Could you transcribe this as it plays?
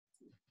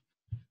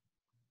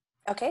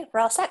Okay, we're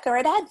all set. Go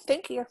right ahead.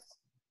 Thank you.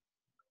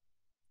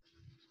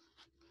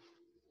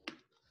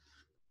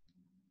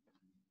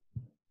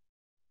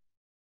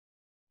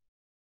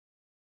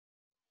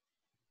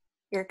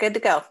 You're good to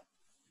go.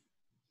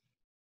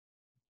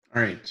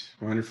 All right,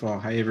 wonderful.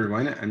 Hi,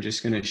 everyone. I'm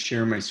just going to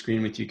share my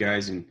screen with you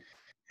guys and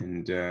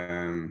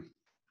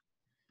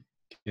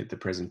get the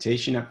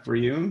presentation up for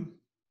you.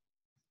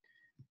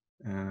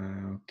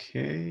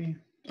 Okay,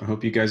 I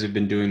hope you guys have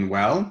been doing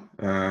well.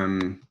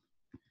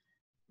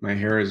 My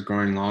hair is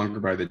growing longer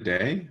by the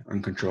day,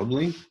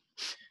 uncontrollably,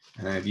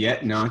 and I've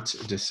yet not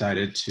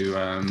decided to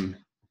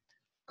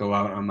go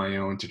out on my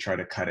own to try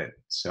to cut it.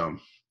 So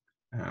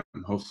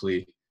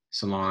hopefully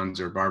salons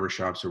or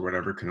barbershops or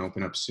whatever can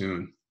open up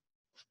soon.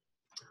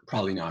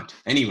 Probably not.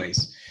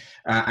 Anyways,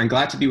 I'm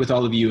glad to be with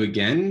all of you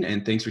again,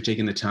 and thanks for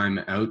taking the time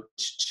out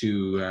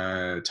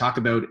to talk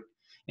about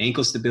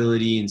ankle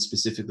stability, and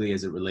specifically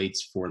as it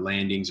relates for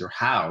landings, or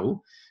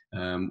how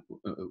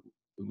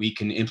we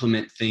can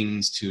implement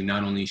things to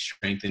not only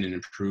strengthen and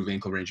improve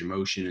ankle range of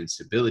motion and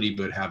stability,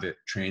 but have it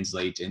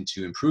translate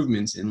into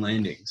improvements in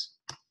landings.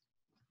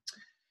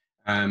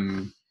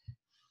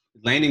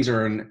 Landings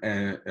are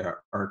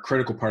a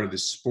critical part of the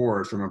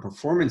sport from a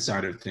performance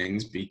side of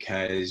things,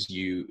 because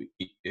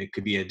it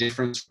could be a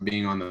difference from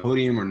being on the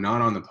podium or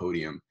not on the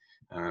podium.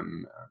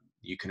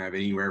 You can have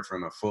anywhere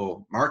from a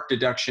full mark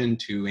deduction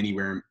to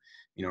anywhere,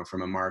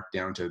 from a mark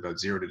down to about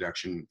zero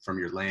deduction from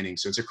your landing.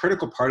 So it's a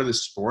critical part of the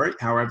sport.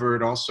 However,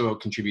 it also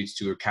contributes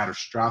to a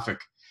catastrophic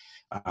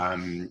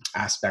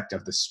aspect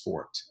of the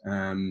sport.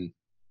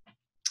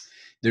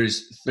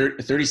 There's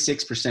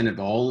 36% of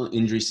all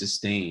injuries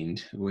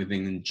sustained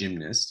within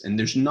gymnasts, and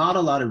there's not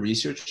a lot of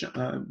research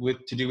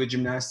to do with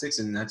gymnastics,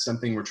 and that's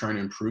something we're trying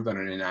to improve on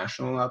an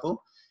international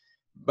level.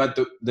 But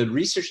the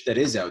research that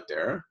is out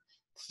there,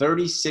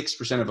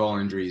 36% of all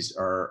injuries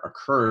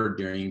occur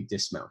during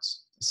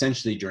dismounts,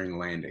 essentially during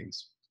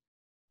landings.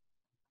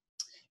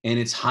 And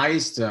its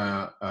highest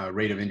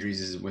rate of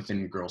injuries is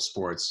within girl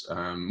sports,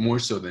 more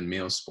so than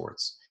male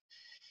sports.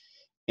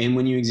 And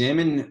when you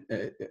examine,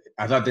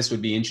 I thought this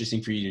would be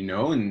interesting for you to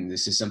know, and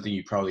this is something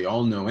you probably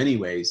all know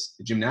anyways,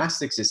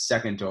 gymnastics is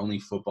second to only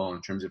football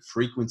in terms of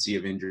frequency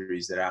of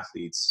injuries that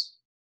athletes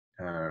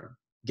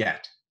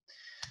get.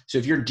 So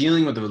if you're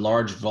dealing with a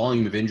large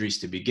volume of injuries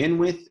to begin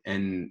with,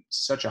 and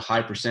such a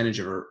high percentage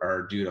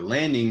are due to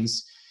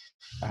landings,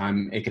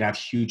 it could have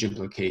huge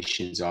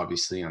implications,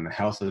 obviously, on the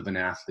health of an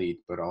athlete,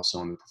 but also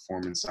on the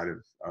performance side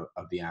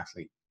of the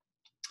athlete.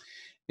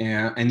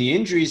 And the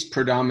injuries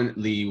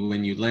predominantly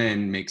when you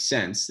land make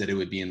sense that it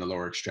would be in the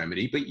lower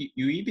extremity, but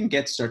you even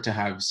start to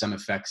have some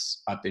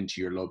effects up into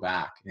your low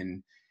back.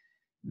 And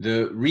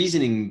the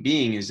reasoning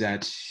being is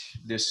that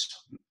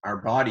our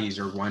bodies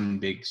are one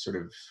big sort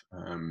of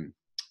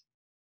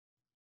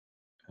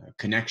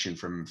connection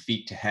from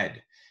feet to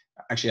head.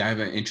 Actually, I have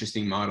an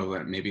interesting model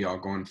that maybe I'll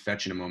go and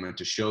fetch in a moment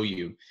to show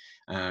you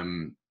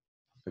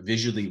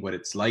visually what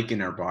it's like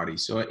in our body.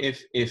 So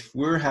if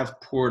we have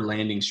poor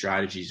landing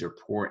strategies or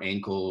poor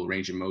ankle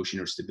range of motion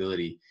or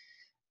stability,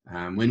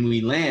 when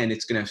we land,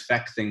 it's going to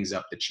affect things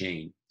up the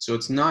chain. So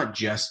it's not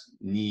just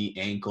knee,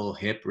 ankle,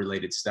 hip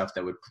related stuff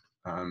that would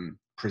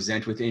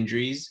present with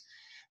injuries,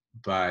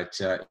 but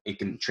it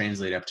can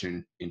translate up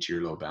into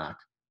your low back.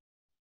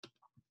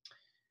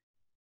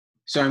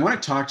 So I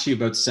want to talk to you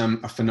about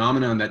a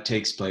phenomenon that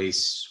takes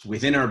place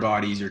within our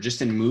bodies or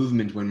just in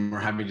movement when we're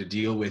having to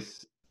deal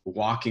with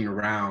walking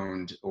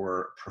around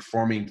or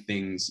performing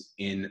things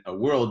in a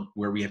world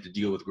where we have to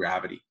deal with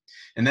gravity,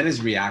 and that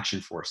is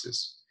reaction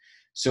forces.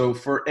 So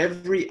for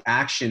every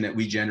action that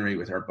we generate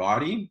with our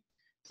body,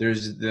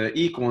 there's the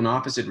equal and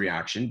opposite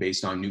reaction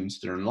based on Newton's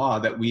third law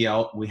that we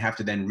have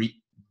to then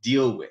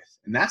deal with,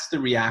 and that's the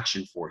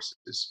reaction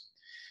forces.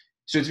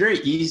 So it's very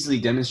easily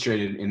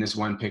demonstrated in this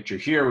one picture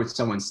here with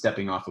someone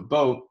stepping off a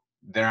boat.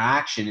 Their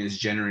action is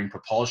generating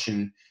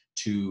propulsion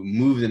to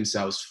move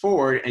themselves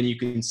forward, and you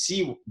can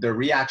see the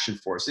reaction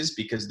forces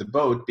because the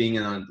boat, being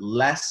in a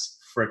less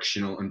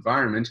frictional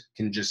environment,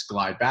 can just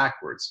glide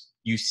backwards.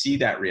 You see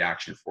that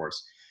reaction force.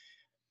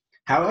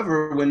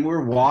 However, when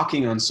we're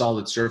walking on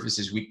solid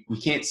surfaces, we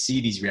can't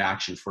see these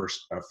reaction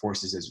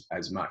forces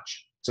as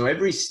much. So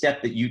every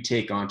step that you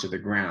take onto the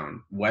ground,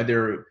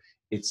 whether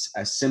it's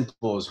as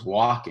simple as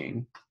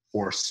walking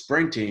or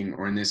sprinting,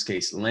 or in this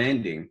case,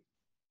 landing,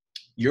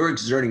 you're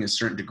exerting a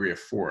certain degree of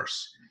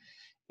force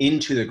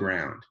into the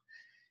ground.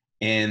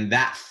 And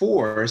that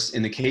force,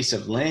 in the case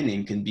of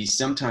landing, can be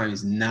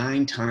sometimes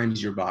 9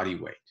 times your body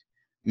weight.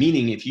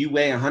 Meaning if you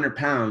weigh 100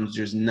 pounds,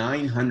 there's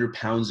 900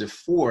 pounds of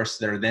force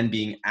that are then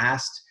being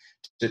asked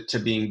to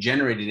being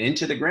generated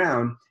into the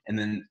ground and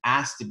then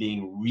asked to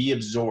being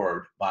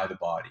reabsorbed by the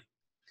body.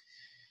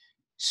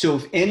 So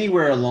if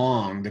anywhere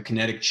along the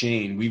kinetic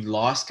chain we've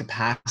lost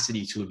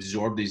capacity to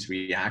absorb these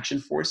reaction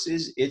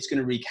forces, it's going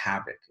to wreak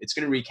havoc. It's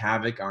going to wreak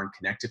havoc on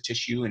connective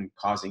tissue and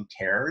causing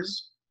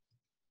tears.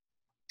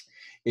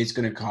 It's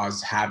going to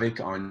cause havoc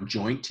on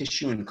joint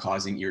tissue and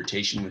causing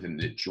irritation within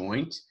the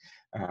joint.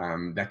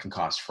 That can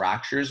cause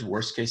fractures,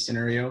 worst case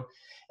scenario.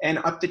 And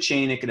up the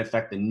chain, it can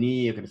affect the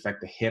knee, it can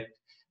affect the hip,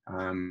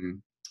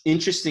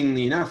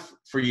 Interestingly enough,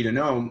 for you to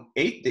know,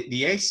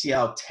 the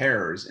ACL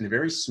tears in a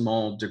very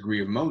small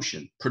degree of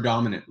motion,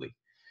 predominantly.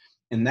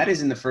 And that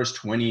is in the first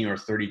 20 or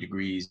 30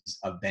 degrees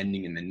of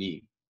bending in the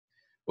knee.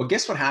 Well,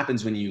 guess what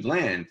happens when you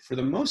land? For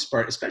the most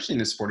part, especially in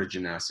the sport of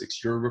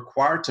gymnastics, you're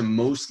required to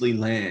mostly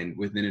land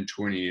within a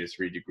 20 to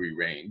 30 degree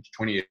range.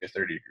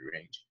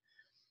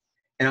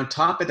 And on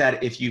top of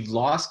that, if you've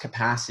lost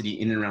capacity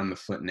in and around the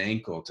foot and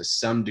ankle to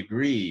some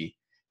degree,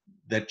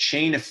 the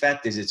chain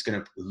effect is it's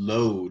going to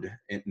load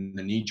in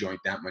the knee joint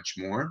that much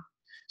more.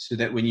 So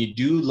that when you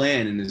do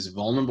land in this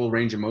vulnerable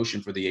range of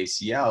motion for the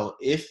ACL,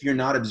 if you're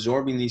not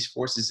absorbing these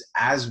forces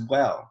as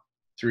well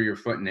through your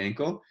foot and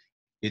ankle,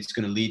 it's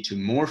going to lead to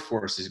more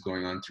forces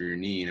going on through your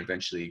knee and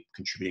eventually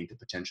contributing to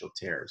potential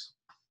tears.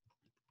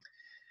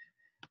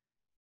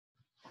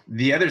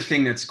 The other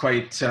thing that's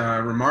quite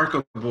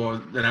remarkable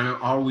that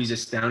I'm always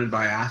astounded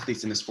by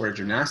athletes in the sport of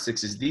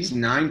gymnastics is these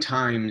 9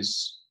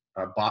 times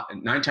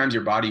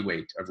your body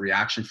weight of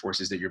reaction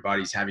forces that your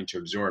body's having to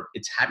absorb.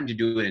 It's having to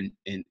do it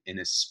in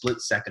a split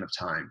second of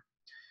time.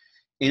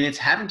 And it's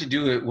having to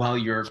do it while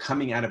you're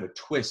coming out of a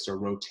twist or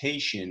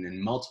rotation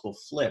and multiple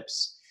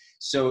flips.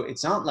 So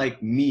it's not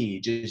like me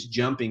just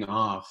jumping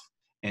off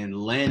and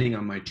landing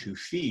on my 2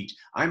 feet.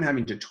 I'm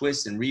having to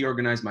twist and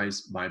reorganize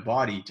my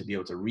body to be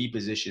able to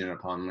reposition it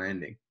upon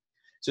landing.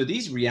 So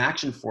these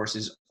reaction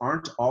forces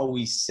aren't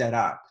always set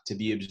up to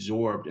be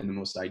absorbed in the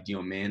most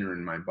ideal manner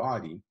in my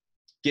body,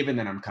 given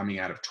that I'm coming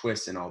out of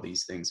twists and all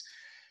these things.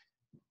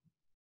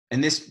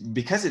 And this,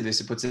 because of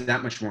this, it puts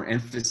that much more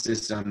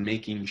emphasis on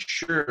making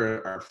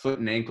sure our foot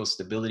and ankle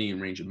stability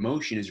and range of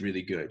motion is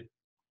really good.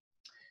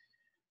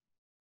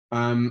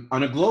 On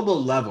a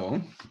global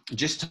level,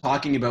 just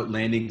talking about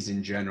landings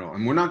in general,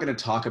 and we're not going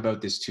to talk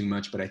about this too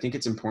much, but I think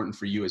it's important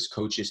for you as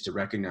coaches to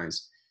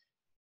recognize.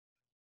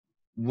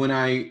 When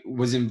I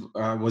was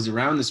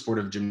around the sport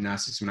of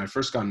gymnastics, when I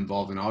first got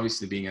involved, and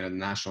obviously being at a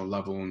national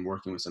level and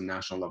working with some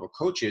national level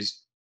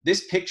coaches,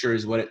 this picture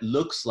is what it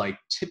looks like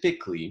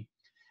typically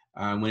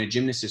when a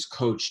gymnast is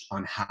coached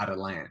on how to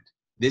land.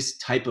 This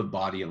type of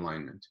body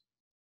alignment.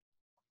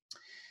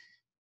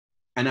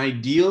 An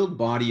ideal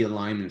body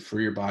alignment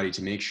for your body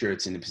to make sure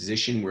it's in a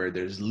position where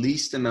there's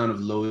least amount of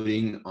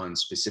loading on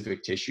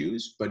specific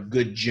tissues, but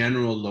good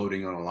general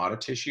loading on a lot of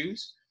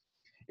tissues,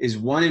 is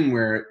one in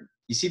where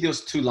you see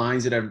those 2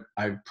 lines that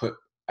I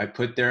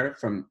put there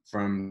from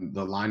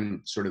the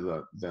line, sort of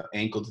the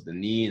ankle to the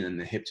knee and then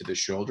the hip to the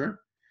shoulder.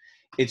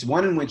 It's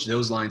one in which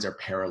those lines are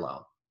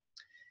parallel.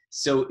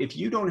 So if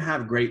you don't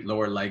have great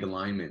lower leg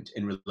alignment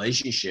in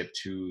relationship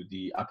to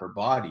the upper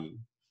body,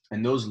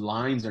 and those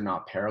lines are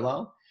not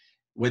parallel,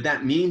 what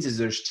that means is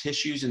there's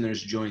tissues and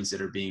there's joints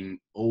that are being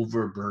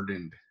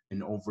overburdened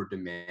and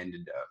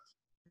over-demanded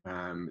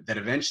of, that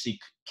eventually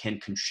can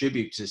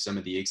contribute to some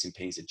of the aches and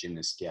pains that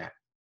gymnasts get.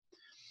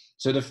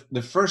 So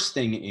the first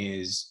thing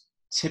is,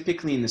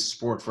 typically in the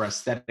sport, for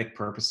aesthetic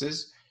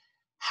purposes,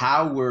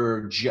 how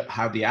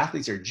the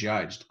athletes are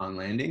judged on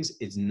landings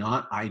is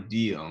not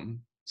ideal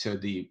to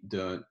the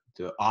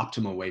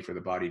optimal way for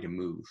the body to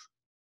move.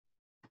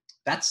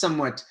 That's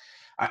somewhat,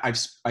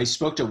 I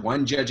spoke to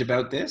one judge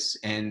about this,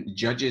 and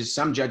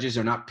some judges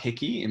are not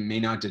picky and may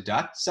not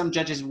deduct. Some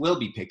judges will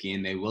be picky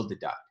and they will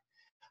deduct.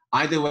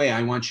 Either way,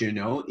 I want you to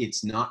know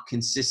it's not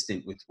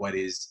consistent with what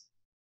is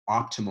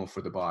optimal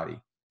for the body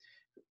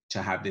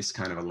to have this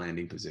kind of a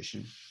landing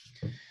position.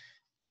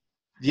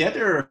 The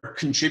other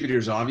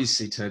contributors,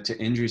 obviously, to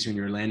injuries when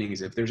you're landing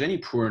is if there's any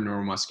poor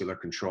neuromuscular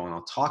control, and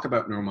I'll talk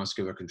about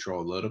neuromuscular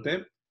control a little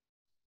bit.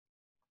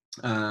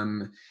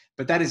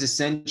 But that is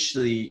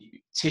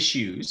essentially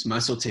tissues,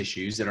 muscle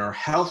tissues that are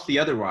healthy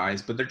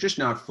otherwise, but they're just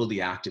not fully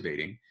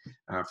activating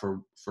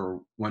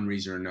for one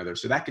reason or another.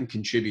 So that can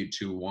contribute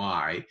to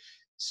why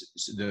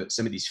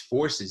some of these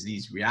forces,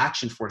 these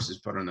reaction forces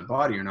put on the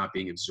body, are not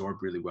being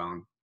absorbed really well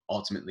and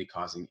ultimately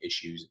causing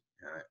issues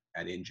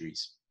at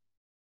injuries.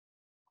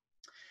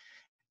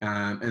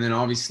 And then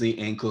obviously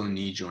ankle and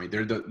knee joint.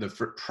 They're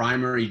the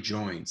primary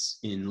joints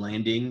in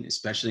landing,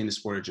 especially in the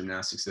sport of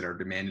gymnastics, that are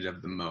demanded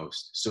of the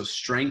most. So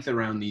strength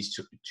around these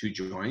two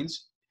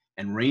joints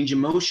and range of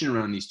motion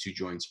around these 2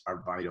 joints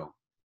are vital.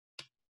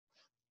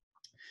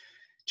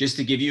 Just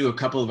to give you a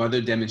couple of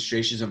other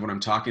demonstrations of what I'm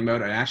talking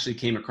about, I actually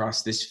came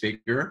across this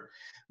figure,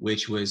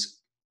 which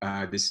was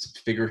this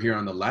figure here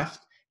on the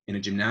left in a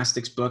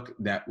gymnastics book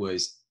that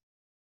was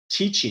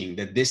teaching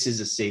that this is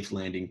a safe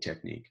landing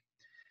technique.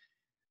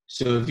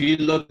 So if you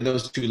look at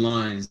those 2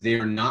 lines, they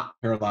are not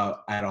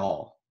parallel at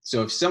all.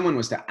 So if someone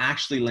was to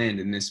actually land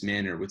in this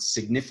manner with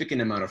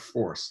significant amount of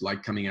force,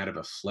 like coming out of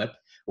a flip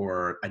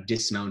or a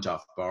dismount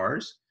off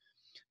bars,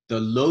 the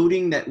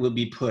loading that will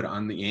be put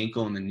on the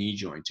ankle and the knee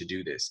joint to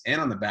do this,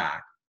 and on the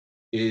back,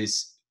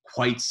 is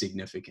quite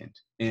significant.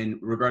 And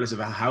regardless of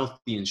how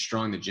healthy and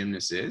strong the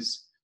gymnast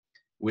is,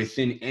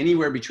 within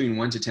anywhere between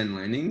 1 to 10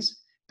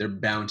 landings, they're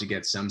bound to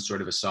get some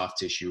sort of a soft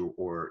tissue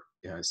or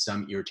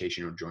some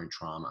irritation or joint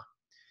trauma.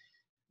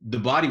 The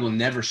body will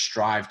never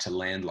strive to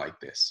land like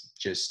this,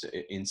 just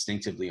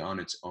instinctively on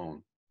its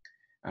own.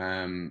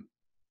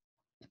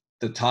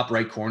 The top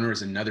right corner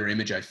is another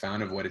image I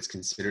found of what is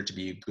considered to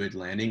be a good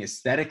landing.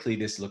 Aesthetically,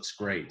 this looks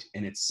great.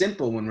 And it's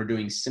simple when we're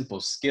doing simple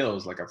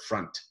skills like a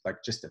front, like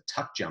just a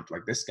tuck jump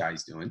like this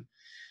guy's doing.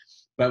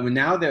 But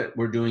now that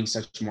we're doing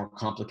such more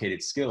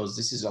complicated skills,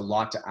 this is a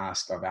lot to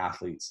ask of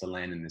athletes to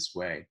land in this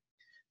way.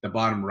 The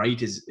bottom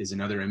right is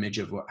another image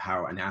of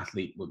how an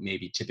athlete would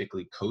maybe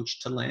typically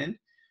coach to land.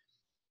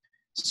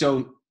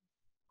 So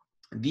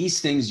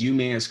these things you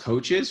may as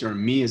coaches or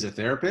me as a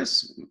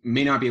therapist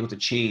may not be able to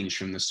change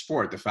from the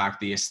sport.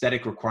 The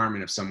aesthetic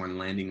requirement of someone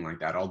landing like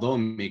that, although it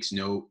makes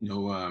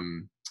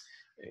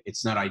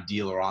it's not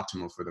ideal or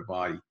optimal for the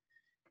body.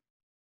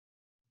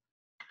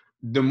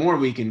 The more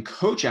we can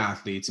coach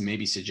athletes and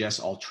maybe suggest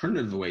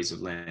alternative ways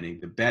of landing,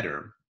 the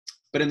better.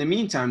 But in the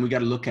meantime, we got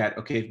to look at,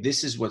 okay, if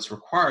this is what's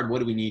required, what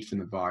do we need from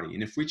the body?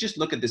 And if we just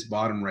look at this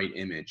bottom right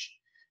image,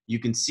 you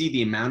can see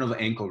the amount of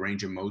ankle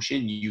range of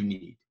motion you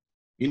need.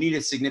 You need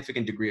a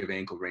significant degree of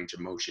ankle range of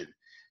motion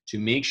to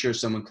make sure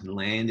someone can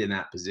land in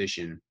that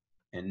position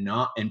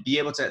and be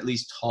able to at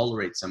least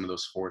tolerate some of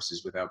those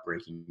forces without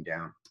breaking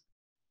down.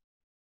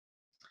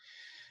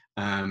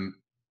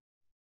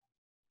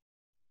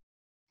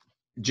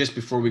 Just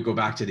before we go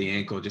back to the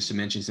ankle, just to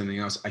mention something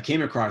else, I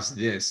came across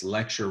this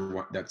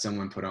lecture that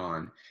someone put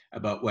on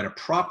about what a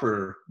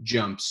proper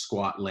jump,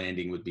 squat,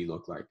 landing would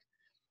look like.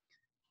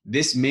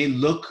 This may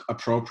look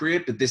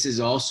appropriate, but this is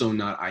also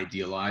not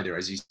ideal either.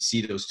 As you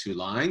see, those two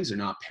lines are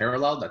not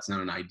parallel. That's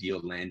not an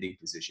ideal landing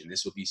position.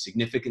 This will be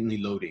significantly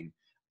loading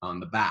on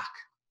the back.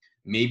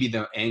 Maybe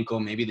the ankle,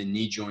 maybe the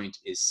knee joint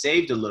is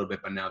saved a little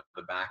bit, but now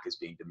the back is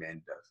being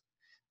demanded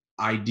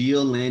of.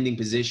 Ideal landing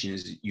position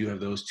is you have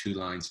those two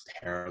lines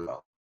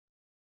parallel.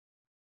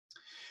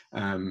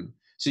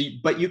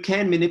 But you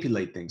can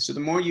manipulate things. So the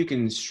more you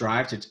can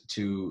strive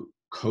to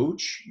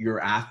coach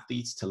your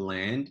athletes to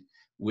land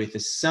with a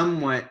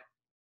somewhat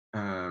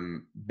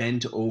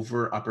bent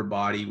over upper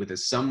body, with a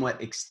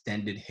somewhat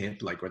extended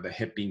hip, like where the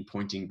hip being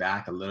pointing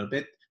back a little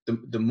bit,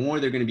 the more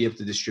they're going to be able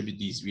to distribute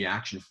these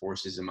reaction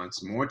forces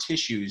amongst more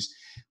tissues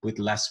with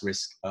less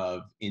risk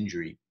of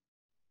injury.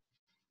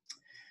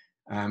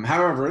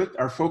 However,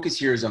 our focus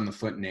here is on the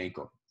foot and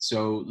ankle.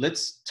 So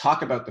let's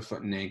talk about the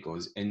foot and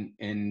ankles.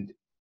 And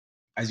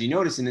as you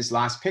notice in this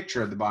last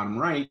picture at the bottom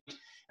right,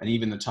 and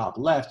even the top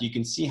left, you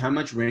can see how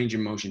much range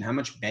of motion, how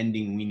much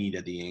bending we need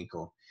at the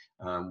ankle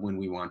when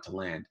we want to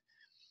land.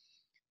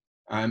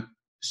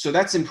 So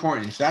that's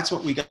important. If that's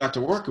what we got to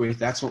work with,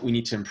 that's what we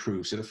need to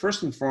improve. So the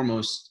first and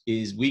foremost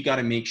is we got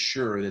to make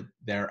sure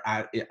that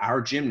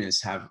our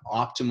gymnasts have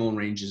optimal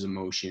ranges of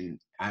motion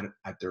at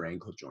their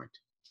ankle joint.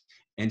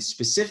 And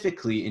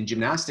specifically in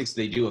gymnastics,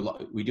 we do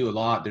a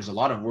lot. There's a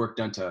lot of work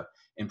done to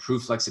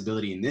improve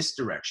flexibility in this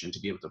direction to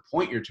be able to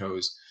point your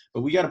toes,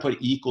 but we got to put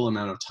equal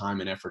amount of time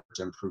and effort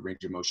to improve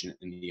range of motion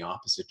in the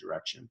opposite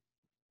direction.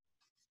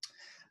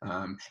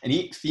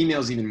 And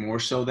females even more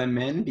so than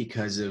men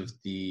because of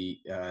the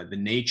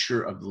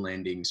nature of the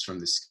landings from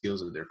the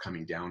skills that they're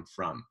coming down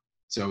from.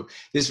 So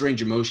this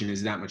range of motion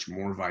is that much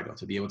more vital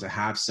to be able to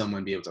have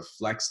someone be able to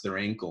flex their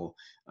ankle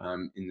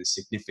in the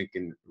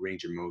significant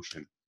range of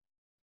motion.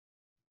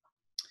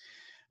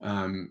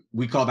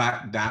 We call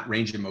that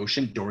range of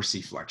motion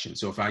dorsiflexion.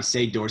 So if I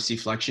say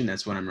dorsiflexion,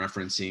 that's what I'm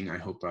referencing. I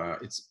hope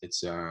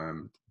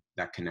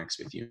that connects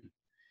with you.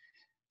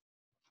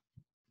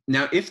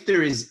 Now, if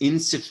there is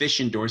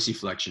insufficient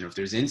dorsiflexion, or if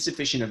there's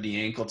insufficient of the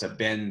ankle to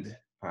bend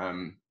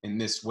in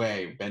this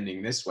way,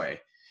 bending this way,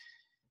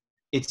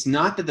 it's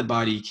not that the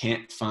body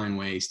can't find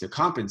ways to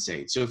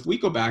compensate. So if we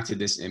go back to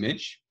this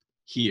image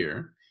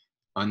here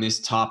on this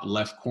top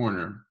left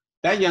corner,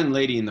 that young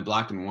lady in the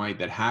black and white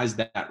that has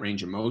that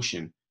range of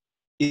motion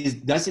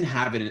doesn't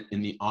have it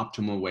in the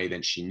optimal way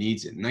that she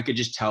needs it. And I could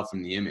just tell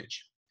from the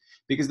image.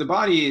 Because the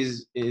body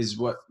is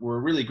what we're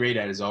really great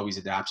at, is always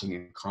adapting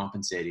and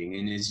compensating.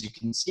 And as you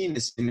can see in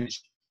this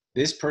image,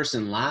 this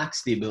person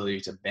lacks the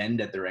ability to bend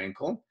at their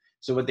ankle.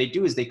 So what they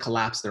do is they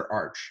collapse their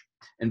arch.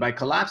 And by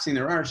collapsing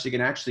their arch, they can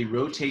actually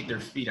rotate their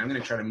feet. I'm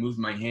going to try to move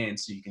my hand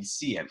so you can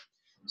see it.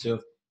 So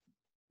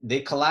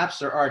they collapse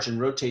their arch and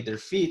rotate their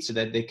feet so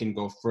that they can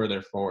go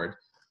further forward.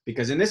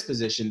 Because in this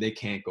position, they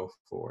can't go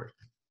forward.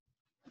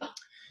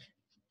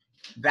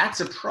 That's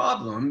a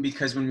problem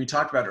because when we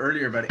talked about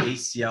earlier about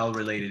ACL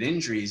related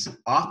injuries,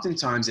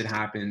 oftentimes it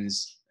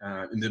happens,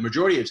 the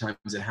majority of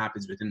times it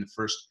happens within the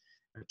first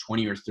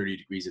 20 or 30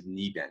 degrees of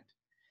knee bend.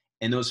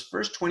 And those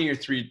first 20 or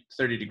 30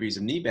 degrees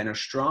of knee bend are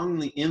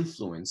strongly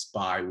influenced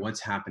by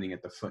what's happening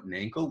at the foot and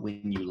ankle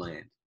when you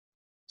land.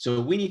 So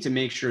we need to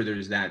make sure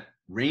there's that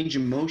range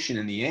of motion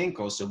in the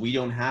ankle so we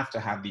don't have to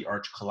have the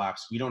arch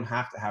collapse. We don't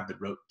have to have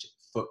the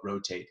foot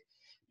rotate.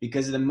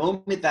 Because the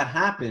moment that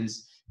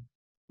happens,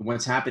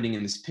 what's happening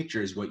in this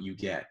picture is what you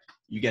get.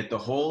 You get the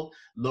whole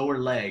lower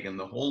leg and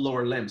the whole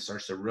lower limb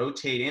starts to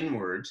rotate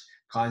inwards,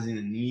 causing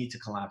the knee to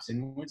collapse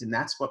inwards. And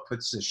that's what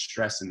puts the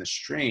stress and the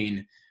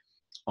strain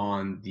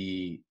on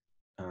the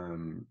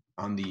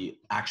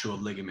actual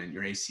ligament,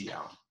 your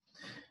ACL.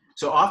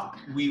 So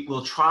we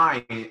will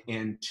try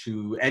and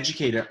to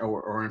educate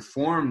or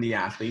inform the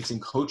athletes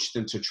and coach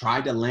them to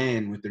try to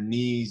land with their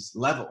knees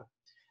level.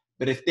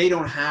 But if they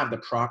don't have the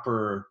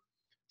proper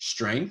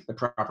strength, the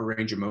proper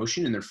range of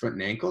motion in their foot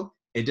and ankle,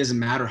 it doesn't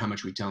matter how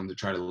much we tell them to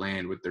try to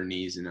land with their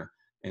knees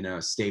in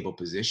a stable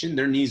position.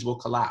 Their knees will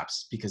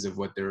collapse because of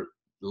what they're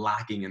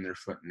lacking in their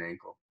foot and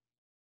ankle.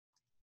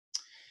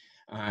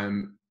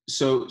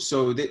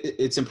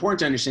 It's important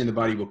to understand the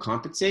body will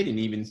compensate, and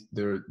even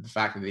the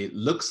fact that it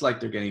looks like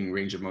they're getting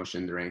range of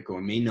motion in their ankle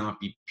may not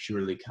be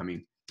purely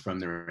coming from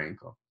their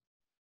ankle.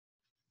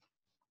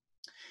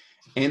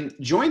 And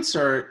joints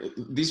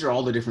these are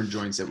all the different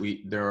joints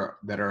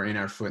that are in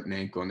our foot and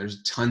ankle, and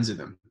there's tons of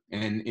them.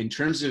 And in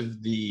terms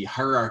of the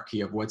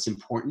hierarchy of what's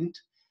important,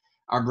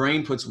 our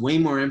brain puts way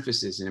more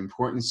emphasis and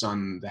importance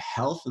on the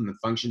health and the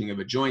functioning of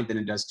a joint than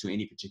it does to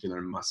any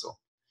particular muscle.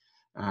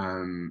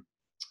 And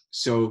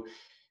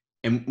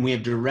we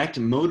have direct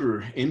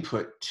motor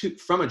input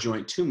from a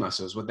joint to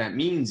muscles. What that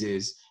means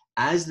is,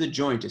 as the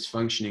joint is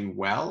functioning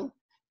well,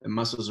 the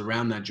muscles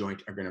around that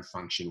joint are going to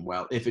function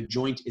well. If a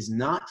joint is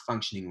not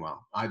functioning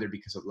well, either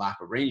because of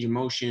lack of range of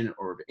motion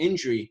or of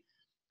injury,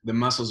 the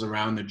muscles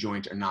around the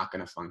joint are not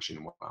going to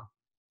function well.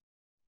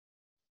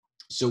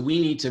 So we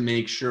need to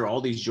make sure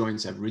all these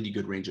joints have really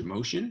good range of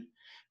motion,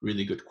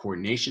 really good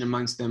coordination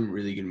amongst them,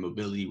 really good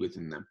mobility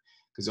within them,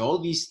 because all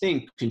these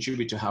things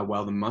contribute to how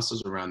well the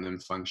muscles around them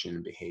function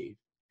and behave.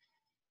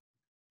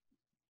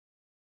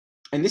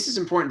 And this is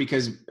important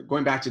because,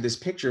 going back to this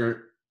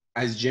picture,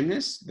 as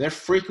gymnasts, they're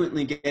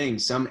frequently getting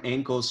some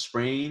ankle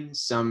sprain,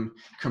 some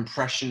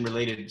compression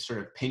related sort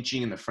of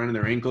pinching in the front of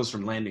their ankles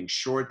from landing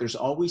short. There's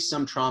always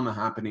some trauma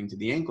happening to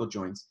the ankle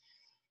joints.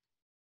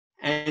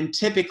 And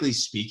typically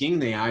speaking,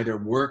 they either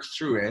work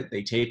through it,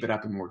 they tape it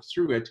up and work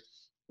through it,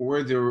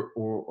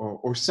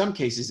 or some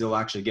cases they'll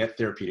actually get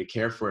therapeutic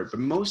care for it, but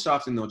most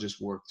often they'll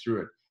just work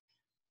through it.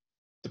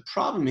 The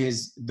problem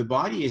is the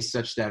body is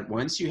such that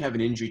once you have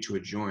an injury to a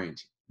joint,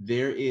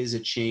 there is a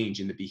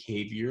change in the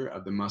behavior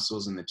of the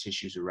muscles and the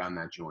tissues around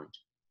that joint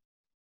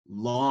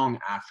long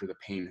after the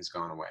pain has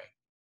gone away.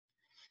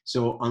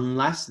 So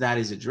unless that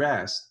is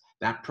addressed,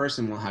 that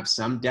person will have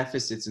some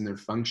deficits in their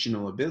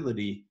functional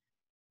ability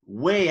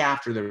way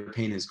after their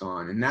pain is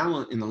gone. And that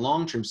will, in the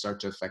long term, start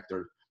to affect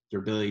their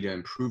ability to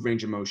improve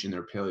range of motion,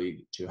 their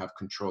ability to have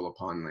control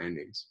upon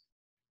landings.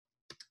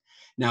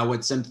 Now,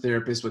 what some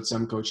therapists, what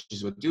some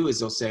coaches will do is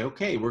they'll say,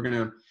 okay, we're going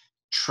to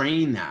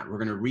train that. We're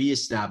going to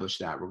reestablish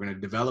that. We're going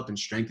to develop and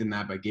strengthen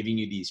that by giving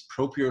you these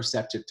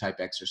proprioceptive type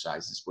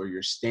exercises where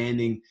you're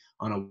standing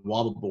on a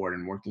wobble board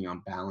and working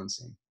on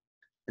balancing.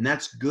 And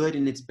that's good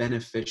and it's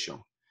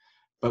beneficial.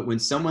 But when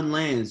someone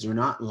lands, they're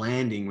not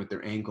landing with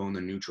their ankle in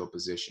the neutral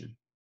position.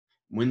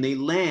 When they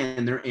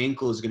land, their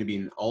ankle is going to be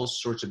in all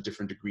sorts of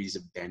different degrees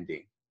of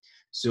bending.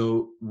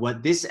 So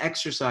what this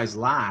exercise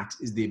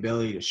lacks is the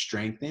ability to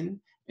strengthen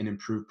and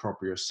improve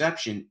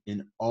proprioception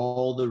in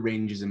all the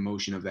ranges of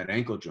motion of that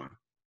ankle joint.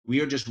 We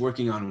are just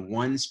working on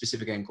one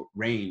specific ankle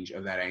range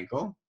of that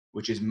ankle,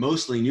 which is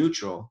mostly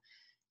neutral,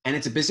 and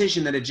it's a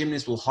position that a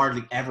gymnast will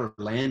hardly ever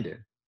land in.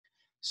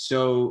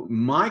 So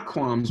my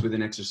qualms with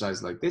an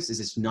exercise like this is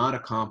it's not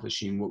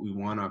accomplishing what we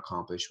want to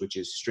accomplish, which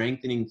is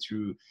strengthening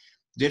through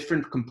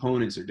different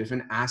components or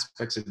different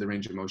aspects of the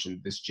range of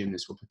motion this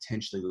gymnast will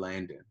potentially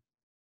land in.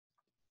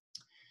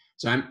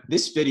 So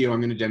this video, I'm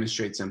going to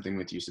demonstrate something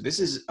with you. So this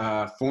is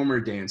a former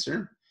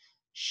dancer.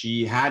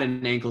 She had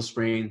an ankle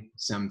sprain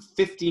some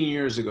 15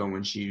 years ago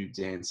when she was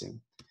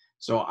dancing.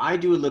 So I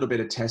do a little bit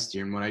of test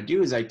here. And what I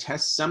do is I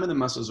test some of the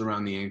muscles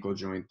around the ankle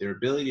joint, their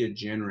ability to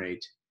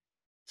generate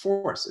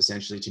force,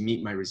 essentially, to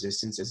meet my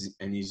resistance.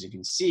 And as you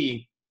can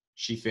see,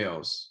 she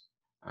fails.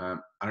 I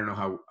don't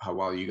know how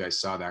well you guys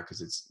saw that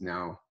because it's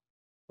now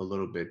a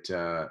little bit,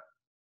 oh,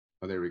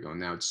 there we go.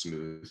 Now it's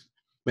smooth.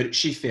 But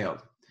she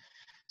failed.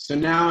 So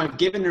now I've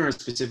given her a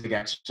specific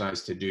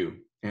exercise to do.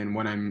 And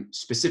what I'm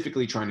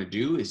specifically trying to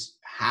do is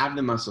have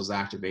the muscles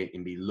activate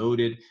and be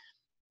loaded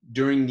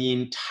during the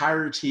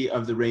entirety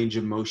of the range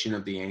of motion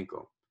of the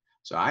ankle.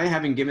 So I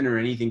haven't given her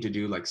anything to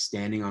do like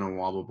standing on a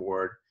wobble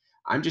board.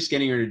 I'm just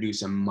getting her to do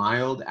some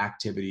mild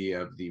activity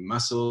of the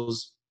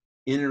muscles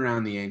in and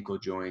around the ankle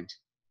joint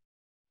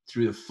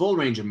through the full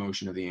range of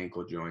motion of the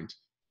ankle joint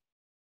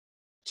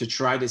to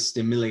try to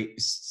stimulate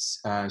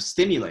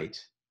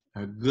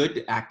a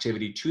good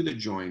activity to the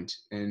joint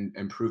and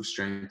improve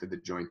strength of the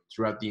joint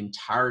throughout the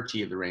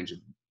entirety of the range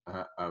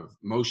of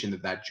motion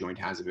that joint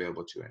has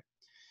available to it.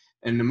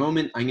 And in a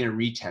moment, I'm going to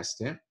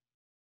retest it.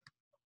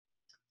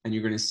 And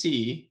you're going to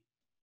see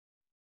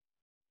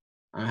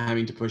I'm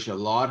having to push a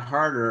lot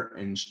harder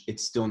and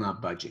it's still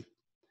not budging.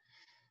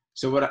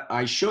 So what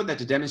I showed that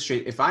to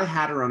demonstrate, if I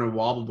had her on a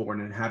wobble board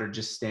and had her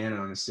just stand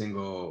on a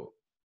single,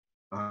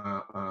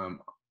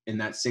 in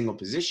that single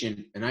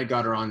position, and I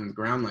got her on the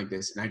ground like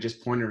this, and I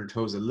just pointed her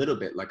toes a little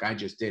bit like I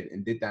just did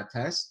and did that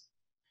test,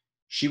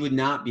 she would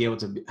not be able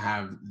to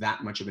have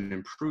that much of an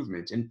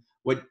improvement. And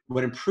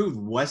what improved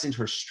wasn't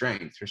her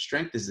strength. Her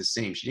strength is the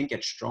same. She didn't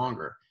get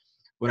stronger.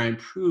 What I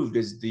improved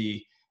is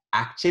the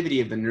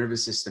activity of the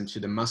nervous system to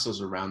the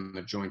muscles around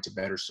the joint to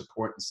better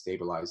support and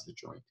stabilize the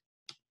joint.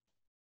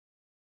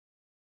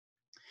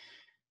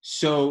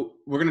 So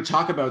we're going to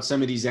talk about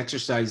some of these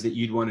exercises that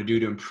you'd want to do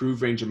to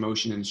improve range of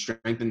motion and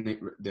strengthen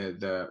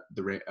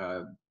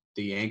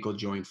the ankle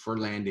joint for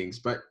landings.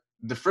 But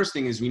the first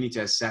thing is we need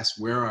to assess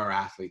where our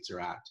athletes are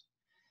at.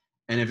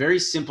 And a very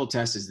simple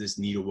test is this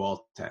knee to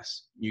wall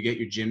test. You get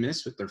your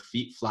gymnasts with their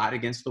feet flat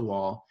against the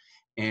wall,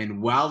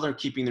 and while they're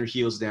keeping their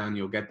heels down,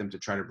 you'll get them to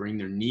try to bring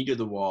their knee to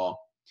the wall.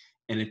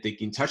 And if they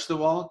can touch the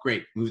wall,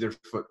 great. Move their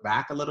foot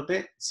back a little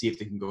bit, see if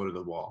they can go to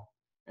the wall.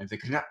 And if they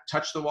cannot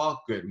touch the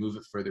wall, good, move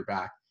it further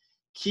back.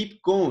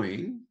 Keep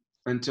going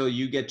until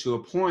you get to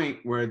a point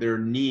where their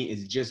knee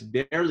is just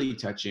barely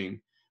touching,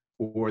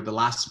 or the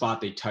last spot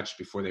they touched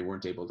before they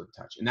weren't able to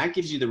touch. And that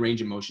gives you the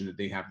range of motion that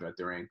they have at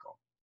their ankle.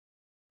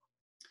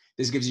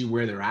 This gives you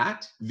where they're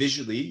at.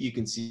 Visually, you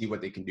can see what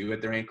they can do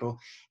at their ankle.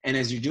 And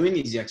as you're doing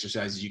these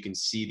exercises, you can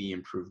see the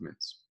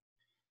improvements.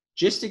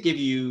 Just to give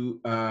you,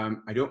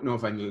 I don't know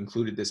if I've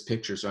included this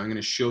picture, so I'm going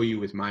to show you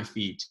with my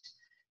feet.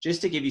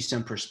 Just to give you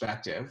some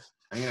perspective,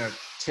 I'm going to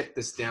tip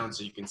this down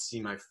so you can see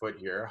my foot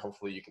here.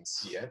 Hopefully you can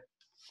see it.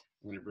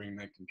 I'm going to bring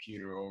my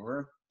computer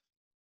over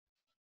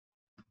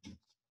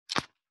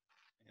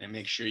and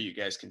make sure you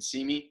guys can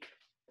see me.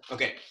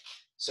 Okay.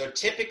 So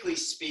typically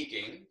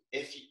speaking,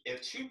 if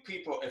two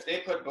people, if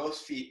they put both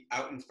feet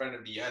out in front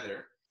of the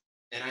other,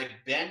 and I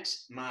bent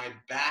my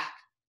back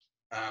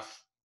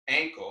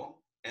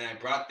ankle and I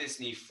brought this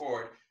knee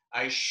forward,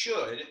 I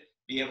should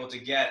be able to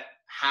get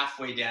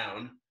halfway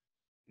down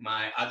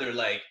my other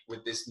leg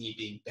with this knee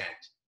being bent.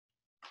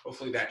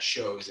 Hopefully that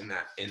shows on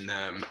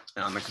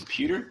the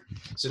computer.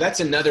 So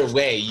that's another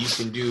way you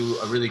can do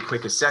a really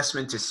quick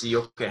assessment to see,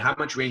 okay, how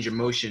much range of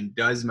motion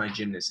does my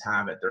gymnast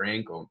have at their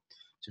ankle?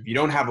 So if you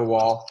don't have a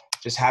wall,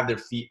 just have their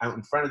feet out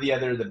in front of the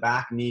other, the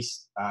back knee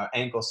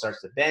ankle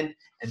starts to bend,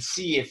 and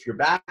see if your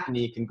back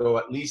knee can go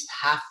at least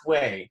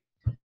halfway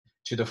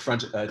to the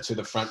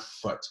front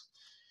foot.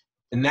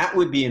 And that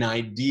would be an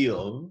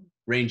ideal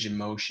range of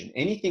motion.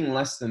 Anything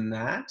less than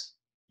that,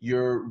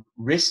 you're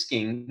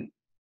risking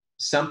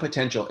some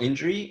potential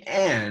injury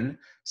and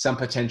some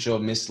potential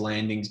missed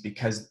landings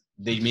because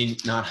they may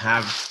not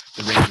have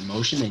the range of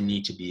motion they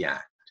need to be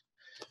at.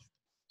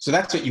 So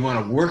that's what you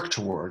want to work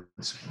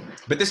towards.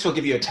 But this will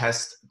give you a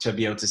test to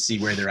be able to see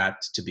where they're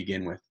at to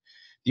begin with.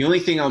 The only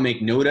thing I'll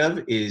make note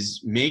of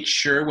is make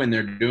sure when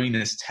they're doing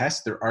this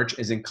test, their arch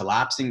isn't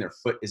collapsing, their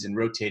foot isn't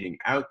rotating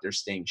out, they're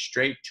staying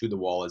straight to the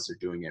wall as they're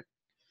doing it.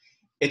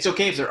 It's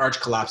okay if their arch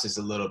collapses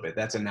a little bit.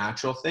 That's a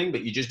natural thing,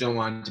 but you just don't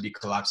want it to be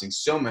collapsing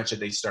so much that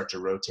they start to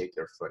rotate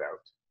their foot out.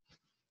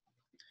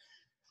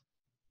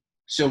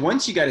 So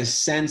once you got a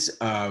sense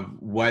of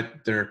what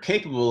they're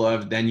capable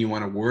of, then you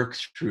want to work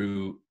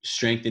through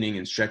strengthening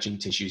and stretching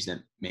tissues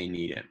that may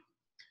need it.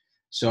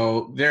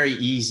 So very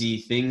easy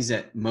things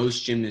that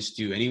most gymnasts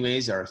do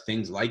anyways are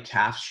things like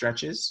calf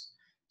stretches.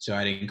 So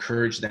I'd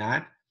encourage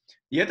that.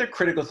 The other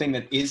critical thing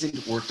that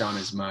isn't worked on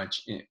as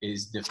much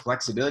is the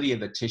flexibility of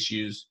the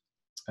tissues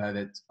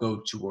that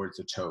go towards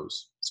the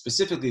toes,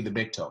 specifically the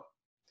big toe.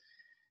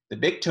 The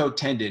big toe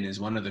tendon is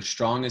one of the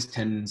strongest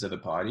tendons of the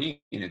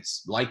body, and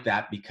it's like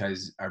that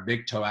because our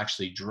big toe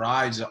actually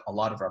drives a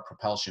lot of our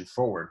propulsion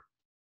forward.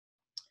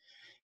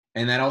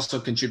 And that also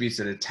contributes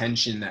to the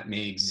tension that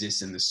may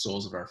exist in the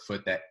soles of our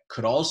foot that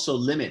could also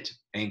limit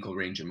ankle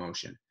range of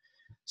motion.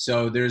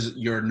 So there's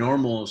your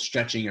normal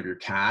stretching of your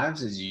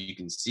calves, as you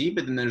can see,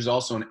 but then there's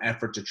also an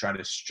effort to try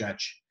to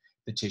stretch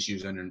the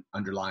tissues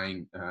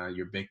underlying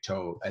your big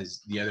toe,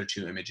 as the other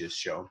two images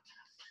show.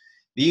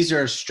 These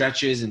are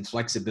stretches and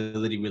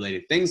flexibility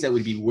related things that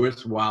would be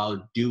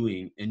worthwhile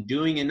doing, and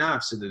doing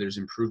enough so that there's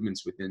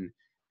improvements within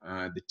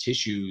the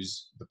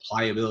tissues, the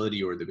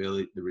pliability or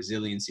the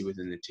resiliency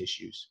within the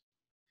tissues.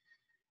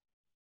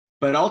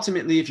 But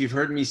ultimately, if you've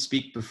heard me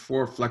speak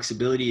before,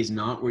 flexibility is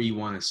not where you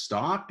want to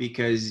stop,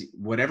 because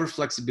whatever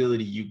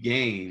flexibility you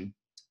gain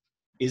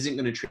isn't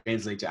going to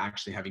translate to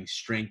actually having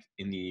strength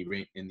in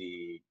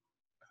the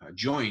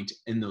joint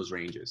in those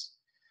ranges.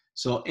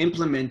 So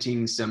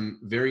implementing some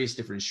various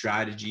different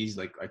strategies,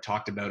 like I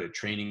talked about at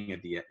training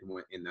in the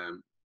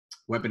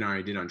webinar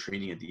I did on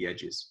training at the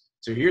edges.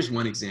 So here's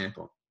one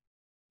example.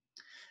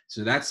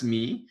 So that's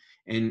me.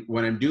 And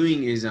what I'm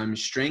doing is I'm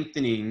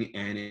strengthening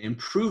and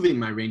improving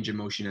my range of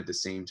motion at the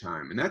same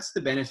time. And that's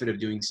the benefit of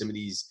doing some of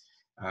these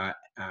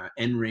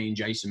end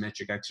range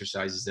isometric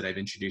exercises that I've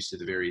introduced to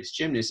the various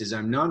gymnasts, is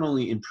I'm not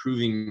only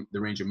improving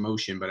the range of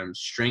motion, but I'm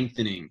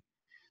strengthening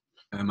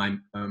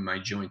my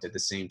joint at the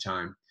same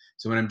time.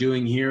 So what I'm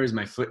doing here is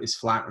my foot is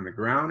flat on the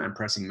ground. I'm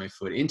pressing my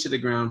foot into the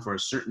ground for a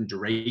certain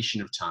duration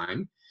of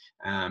time.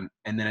 And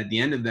then at the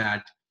end of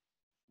that,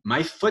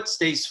 my foot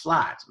stays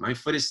flat. My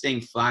foot is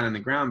staying flat on the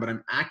ground, but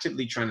I'm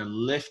actively trying to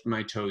lift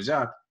my toes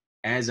up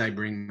as I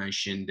bring my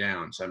shin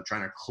down. So I'm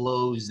trying to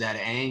close that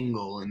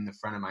angle in the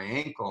front of my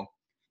ankle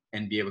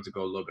and be able to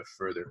go a little bit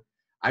further.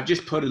 I've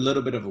just put a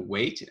little bit of a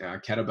weight,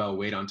 kettlebell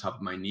weight on top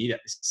of my knee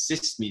that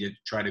assists me to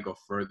try to go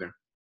further.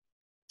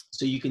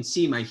 So you can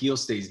see my heel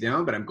stays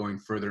down, but I'm going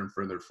further and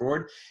further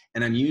forward.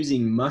 And I'm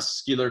using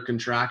muscular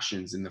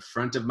contractions in the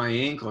front of my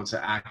ankle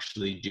to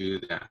actually do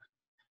that.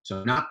 So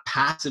I'm not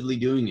passively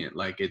doing it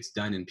like it's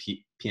done in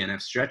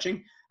PNF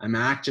stretching. I'm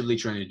actively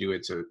trying to do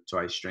it so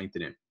I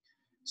strengthen it.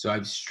 So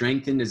I've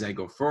strengthened as I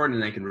go forward,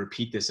 and I can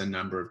repeat this a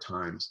number of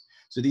times.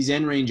 So these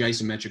end range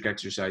isometric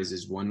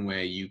exercises, one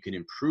way you can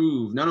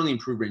improve, not only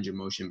improve range of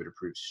motion, but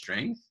improve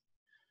strength.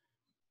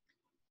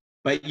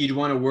 But you'd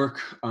want to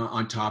work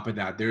on top of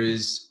that. There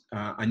is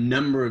a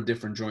number of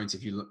different joints.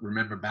 If you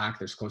remember back,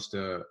 there's close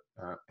to,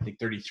 I think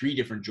 33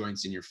 different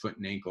joints in your foot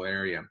and ankle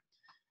area.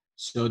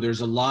 So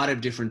there's a lot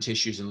of different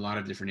tissues and a lot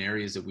of different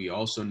areas that we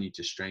also need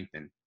to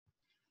strengthen.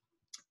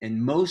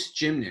 And most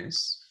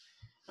gymnasts,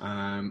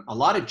 a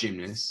lot of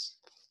gymnasts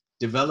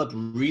develop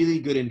really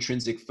good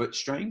intrinsic foot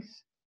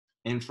strength.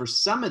 And for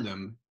some of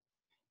them,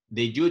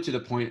 they do it to the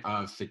point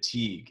of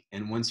fatigue.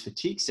 And once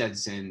fatigue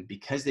sets in,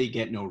 because they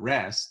get no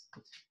rest,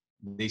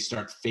 they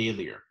start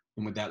failure.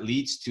 And what that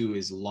leads to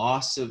is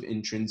loss of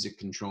intrinsic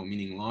control,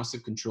 meaning loss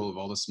of control of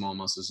all the small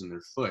muscles in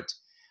their foot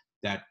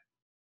that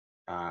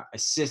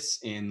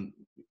assists in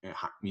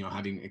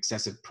having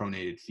excessive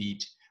pronated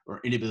feet or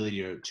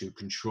inability to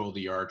control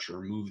the arch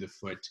or move the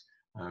foot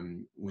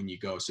when you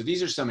go. So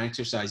these are some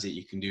exercises that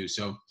you can do.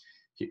 So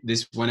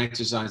this one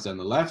exercise on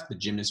the left, the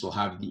gymnast will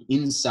have the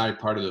inside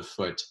part of the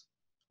foot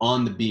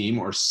on the beam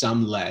or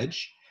some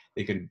ledge.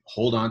 They can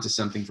hold on to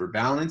something for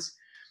balance,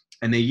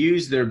 and they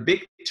use their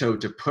big toe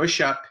to push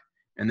up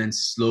and then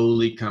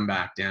slowly come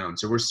back down.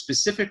 So we're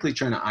specifically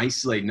trying to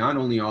isolate not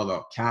only all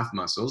the calf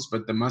muscles,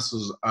 but the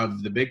muscles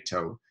of the big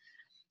toe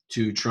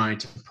to try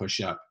to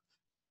push up.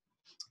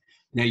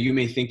 Now you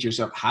may think to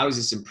yourself, how is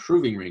this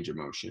improving range of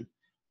motion?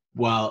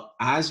 Well,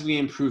 as we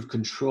improve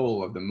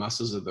control of the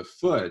muscles of the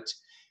foot,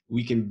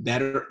 we can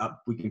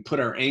put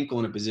our ankle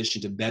in a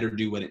position to better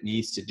do what it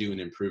needs to do and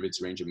improve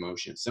its range of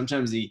motion.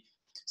 Sometimes the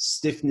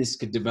stiffness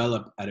could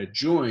develop at a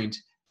joint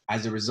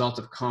as a result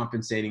of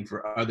compensating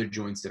for other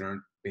joints that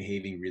aren't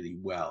behaving really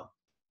well,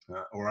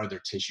 or other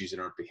tissues that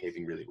aren't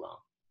behaving really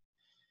well.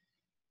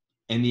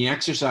 And the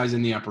exercise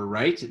in the upper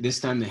right, this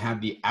time they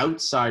have the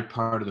outside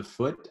part of the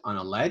foot on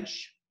a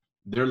ledge.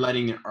 They're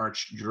letting their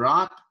arch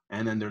drop,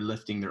 and then they're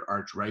lifting their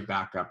arch right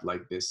back up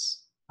like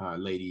this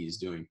lady is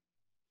doing.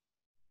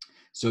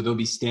 So they'll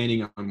be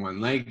standing on one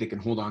leg. They can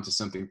hold on to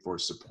something for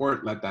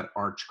support, let that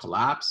arch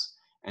collapse,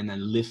 and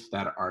then lift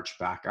that arch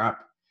back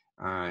up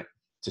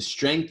to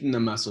strengthen the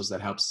muscles that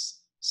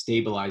helps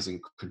stabilize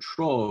and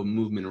control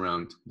movement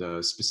around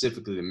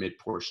specifically the mid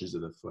portions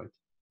of the foot.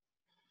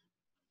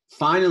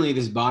 Finally,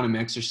 this bottom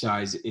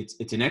exercise,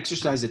 it's an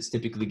exercise that's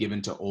typically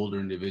given to older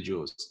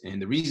individuals.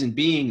 And the reason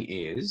being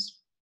is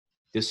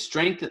the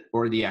strength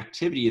or the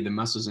activity of the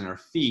muscles in our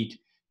feet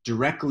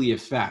directly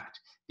affect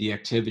the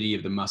activity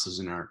of the muscles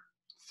in our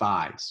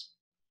thighs.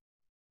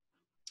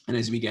 And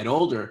as we get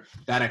older,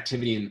 that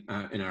activity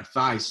in our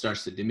thighs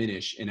starts to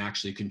diminish and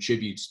actually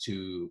contributes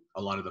to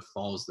a lot of the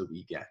falls that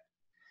we get.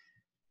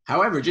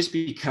 However, just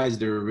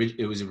because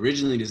it was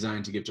originally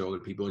designed to give to older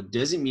people, it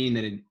doesn't mean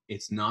that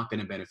it's not going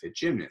to benefit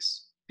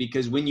gymnasts.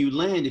 Because when you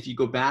land, if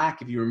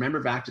you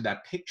remember back to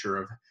that picture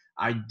of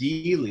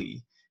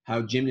ideally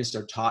how gymnasts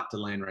are taught to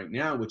land right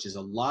now, which is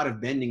a lot of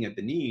bending at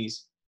the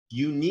knees,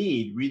 you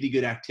need really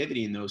good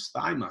activity in those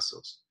thigh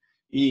muscles.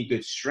 You need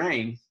good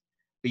strength,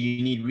 but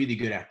you need really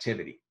good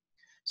activity.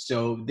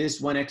 So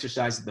this one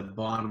exercise at the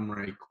bottom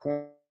right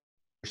corner,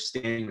 they're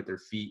standing with their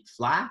feet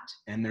flat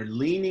and they're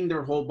leaning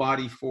their whole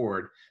body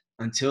forward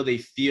until they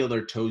feel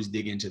their toes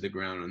dig into the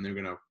ground.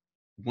 And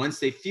once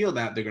they feel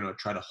that, they're gonna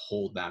try to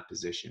hold that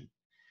position.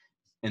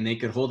 And they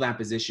could hold that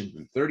position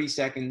from 30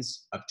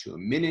 seconds up to a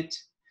minute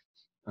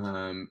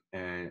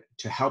and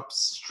to help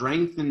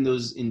strengthen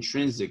those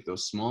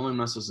smaller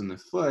muscles in the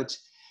foot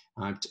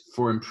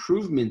for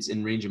improvements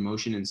in range of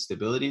motion and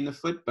stability in the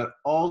foot, but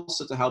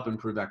also to help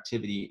improve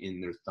activity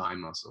in their thigh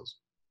muscles.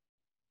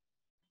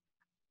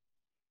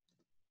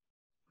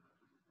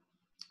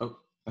 Oh,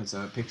 that's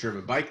a picture of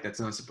a bike that's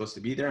not supposed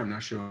to be there. I'm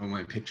not sure why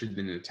my picture's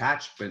been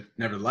attached, but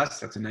nevertheless,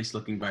 that's a nice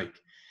looking bike.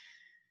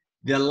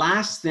 The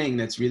last thing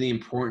that's really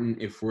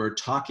important if we're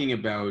talking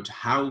about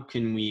how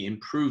can we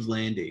improve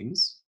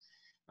landings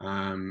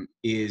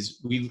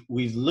is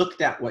we've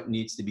looked at what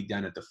needs to be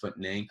done at the foot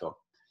and ankle.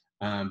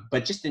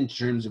 But just in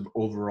terms of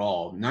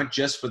overall, not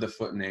just for the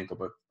foot and ankle,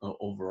 but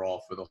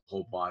overall for the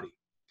whole body.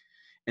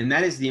 And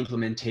that is the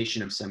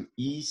implementation of some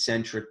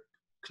eccentric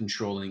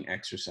controlling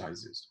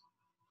exercises.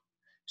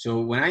 So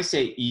when I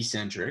say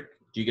eccentric,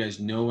 do you guys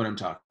know what I'm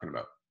talking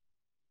about?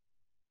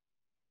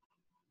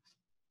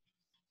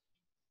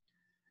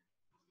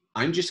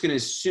 I'm just going to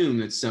assume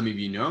that some of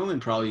you know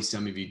and probably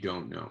some of you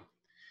don't know.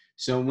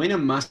 So when a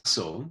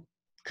muscle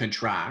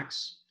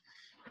contracts,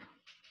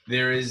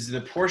 there is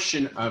the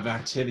portion of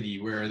activity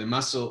where the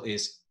muscle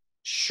is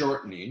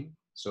shortening.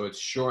 So it's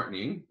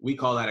shortening. We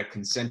call that a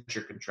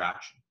concentric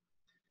contraction.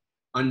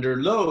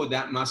 Under load,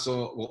 that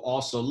muscle will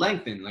also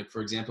lengthen. Like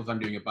for example, if I'm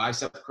doing a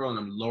bicep curl and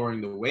I'm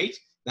lowering the weight,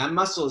 that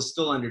muscle is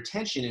still under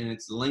tension and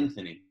it's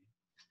lengthening.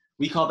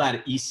 We call that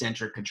an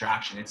eccentric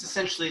contraction. It's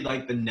essentially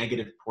like the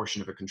negative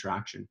portion of a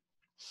contraction.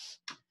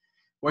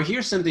 Well,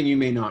 here's something you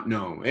may not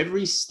know.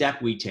 Every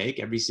step we take,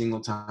 every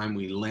single time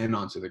we land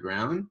onto the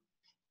ground,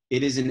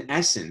 it is in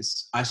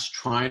essence us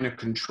trying to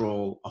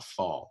control a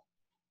fall.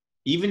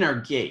 Even our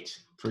gait,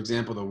 for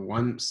example, the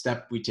one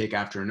step we take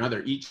after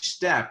another, each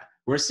step,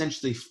 we're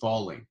essentially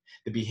falling.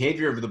 The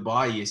behavior of the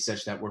body is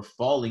such that we're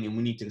falling, and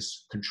we need to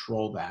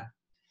control that.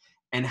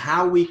 And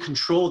how we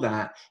control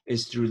that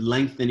is through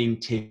lengthening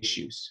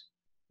tissues,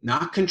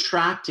 not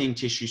contracting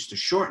tissues to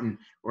shorten,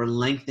 or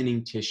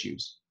lengthening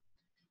tissues.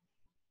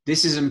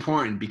 This is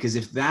important because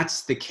if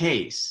that's the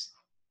case,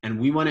 and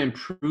we want to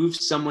improve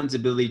someone's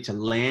ability to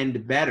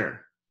land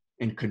better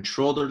and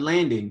control their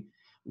landing,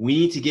 we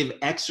need to give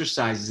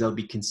exercises that will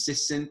be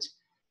consistent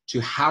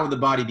to how the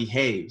body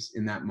behaves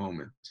in that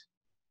moment.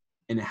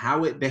 And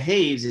how it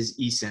behaves is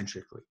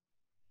eccentrically.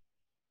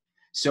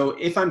 So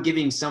if I'm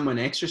giving someone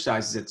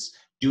exercises that's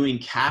doing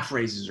calf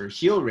raises or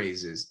heel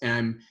raises,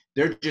 and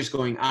they're just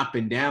going up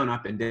and down,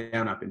 up and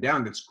down, up and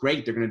down, that's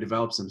great. They're going to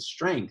develop some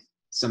strength,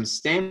 some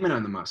stamina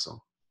on the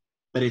muscle.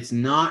 But it's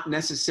not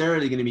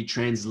necessarily going to be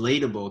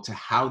translatable to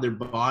how their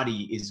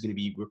body is going to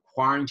be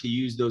requiring to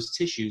use those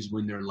tissues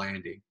when they're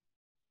landing.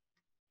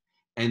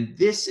 And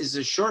this is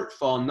a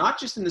shortfall, not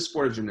just in the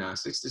sport of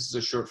gymnastics. This is a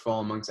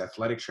shortfall amongst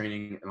athletic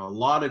training and a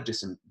lot of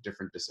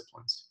different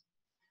disciplines.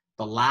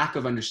 The lack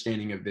of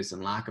understanding of this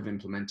and lack of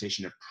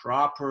implementation of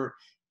proper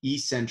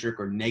eccentric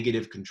or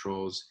negative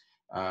controls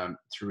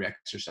through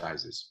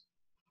exercises.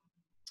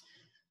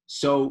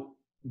 So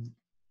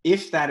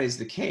if that is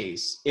the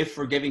case, if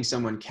we're giving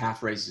someone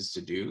calf raises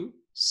to do,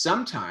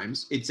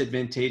 sometimes it's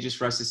advantageous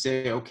for us to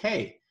say,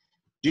 okay,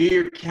 do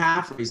your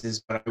calf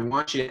raises, but I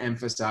want you to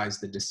emphasize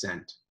the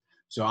descent.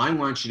 So I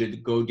want you to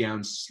go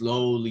down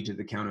slowly to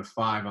the count of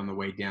 5 on the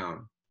way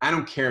down. I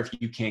don't care if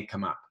you can't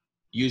come up.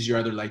 Use your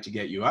other leg to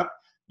get you up.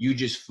 You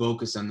just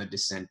focus on the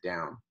descent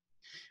down.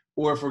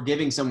 Or if we're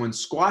giving someone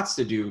squats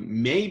to do,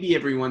 maybe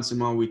every once in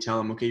a while we tell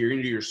them, okay, you're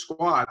going to do your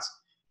squats,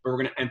 but we're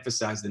going to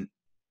emphasize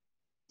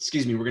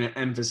we're going to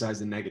emphasize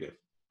the negative.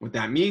 What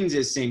that means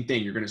is same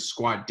thing. You're going to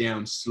squat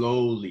down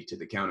slowly to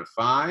the count of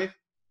 5,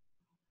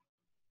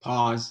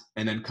 pause,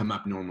 and then come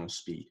up normal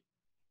speed.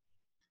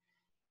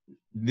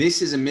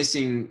 This is a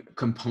missing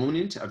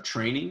component of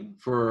training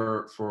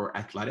for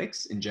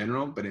athletics in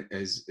general, but it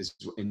is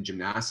in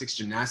gymnastics.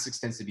 Gymnastics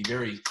tends to be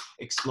very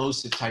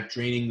explosive type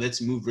training.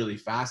 Let's move really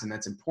fast, and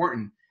that's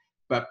important.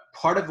 But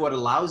part of what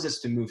allows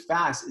us to move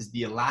fast is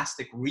the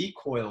elastic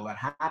recoil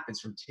that happens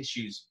from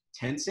tissues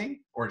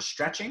tensing or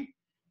stretching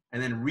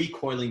and then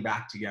recoiling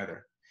back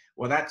together.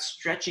 Well, that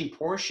stretching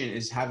portion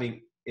is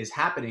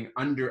happening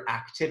under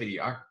activity,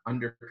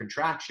 under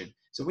contraction.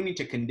 So we need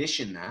to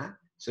condition that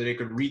so they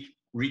could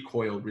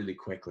recoil really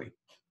quickly.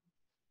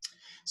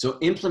 So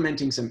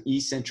implementing some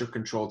eccentric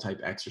control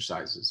type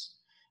exercises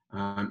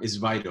is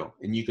vital.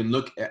 And you can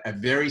look at a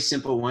very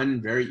simple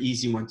one, very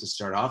easy one to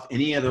start off.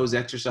 Any of those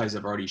exercises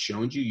I've already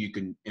shown you, you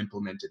can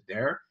implement it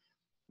there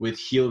with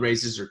heel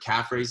raises or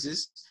calf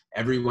raises.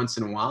 Every once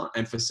in a while,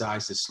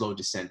 emphasize the slow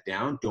descent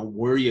down. Don't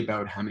worry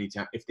about how many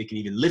times, if they can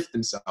even lift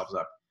themselves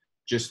up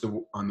just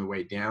on the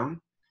way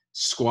down.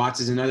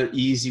 Squats is another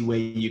easy way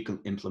you can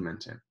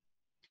implement it.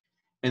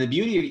 And the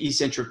beauty of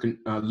eccentric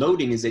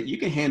loading is that you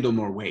can handle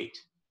more weight.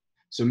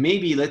 So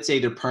maybe let's say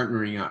they're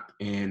partnering up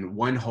and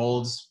one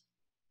holds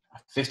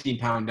a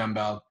 15-pound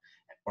dumbbell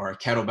or a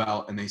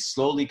kettlebell and they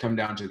slowly come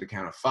down to the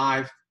count of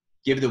 5,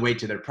 give the weight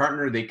to their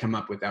partner, they come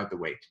up without the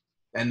weight.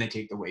 Then they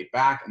take the weight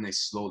back and they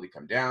slowly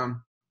come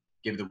down,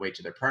 give the weight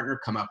to their partner,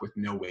 come up with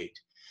no weight.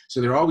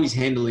 So they're always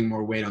handling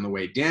more weight on the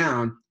way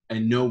down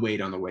and no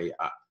weight on the way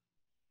up.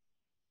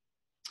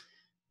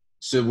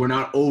 So we're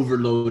not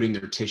overloading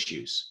their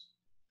tissues.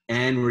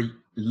 And we're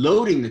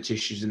loading the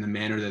tissues in the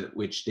manner that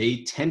which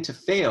they tend to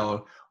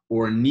fail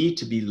or need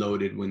to be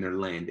loaded when they're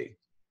landing.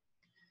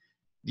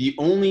 The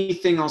only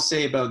thing I'll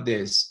say about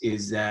this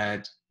is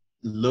that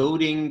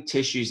loading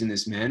tissues in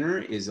this manner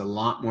is a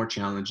lot more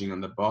challenging on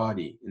the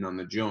body and on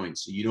the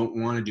joints. So you don't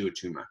want to do it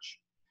too much.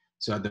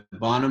 So at the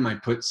bottom, I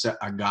put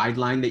a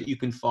guideline that you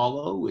can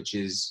follow, which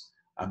is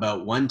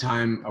about 1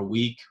 time a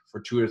week for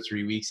 2 or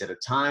 3 weeks at a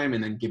time,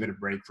 and then give it a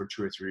break for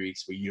 2 or 3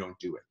 weeks where you don't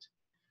do it.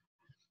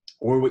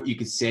 Or what you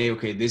could say,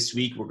 okay, this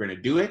week we're going to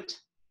do it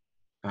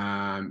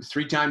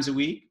 3 times a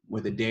week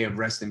with a day of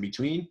rest in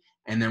between,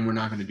 and then we're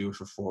not going to do it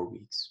for 4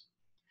 weeks.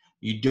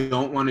 You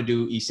don't want to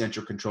do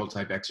eccentric control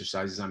type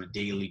exercises on a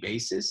daily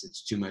basis.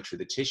 It's too much for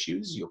the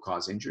tissues. You'll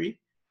cause injury.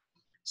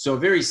 So a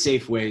very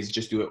safe way is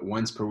just do it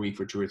once per week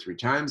for 2 or 3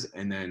 times,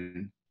 and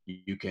then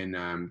you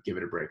can give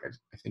it a break.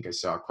 I think I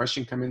saw a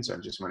question come in, so I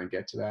just want to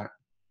get to that.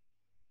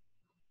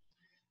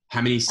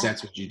 How many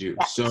sets would you do?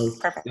 Yeah, So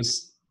perfect.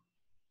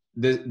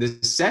 the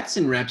sets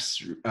and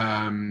reps,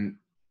 I'm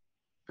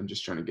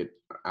just trying to get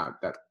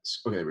that.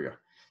 Okay, there we go.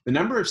 The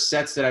number of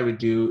sets that I would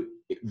do,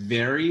 it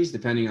varies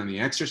depending on the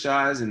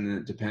exercise and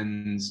it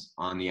depends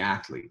on the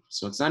athlete.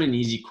 So it's not an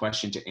easy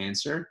question to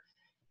answer.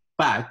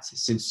 But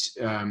since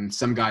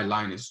some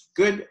guideline is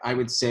good, I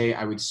would say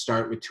I would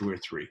start with 2 or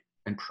 3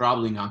 and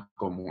probably not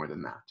go more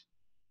than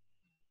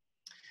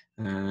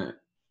that.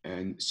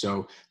 And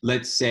so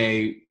let's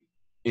say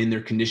in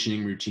their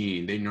conditioning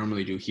routine. They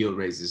normally do heel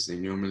raises. They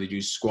normally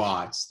do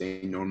squats.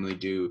 They normally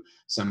do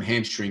some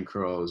hamstring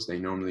curls. They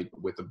normally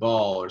with the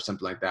ball or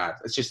something like that.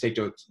 Let's just take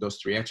those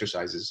 3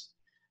 exercises.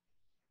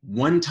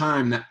 One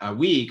time a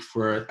week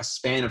for a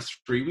span of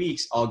 3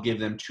 weeks, I'll give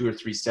them 2 or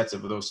 3 sets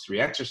of those 3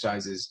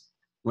 exercises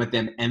with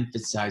them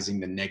emphasizing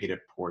the negative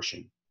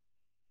portion.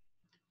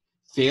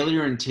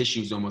 Failure in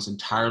tissues almost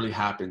entirely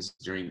happens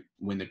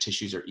when the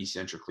tissues are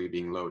eccentrically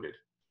being loaded.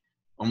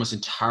 Almost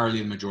entirely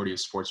the majority of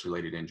sports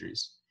related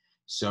injuries.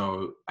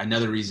 So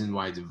another reason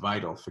why it's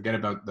vital, forget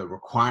about the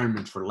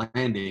requirement for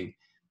landing,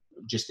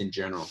 just in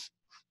general.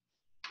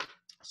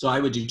 So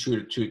I would do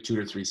 2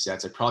 to 3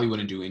 sets. I probably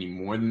wouldn't do any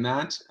more than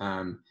that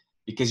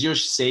because you're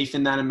safe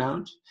in that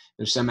amount.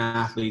 There's some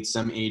athletes,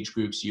 some age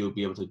groups, you'll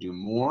be able to do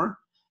more,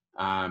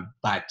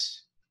 but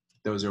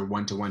those are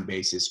one-to-one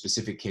basis,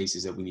 specific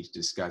cases that we need to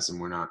discuss, and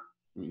we're not,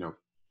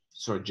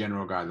 sort of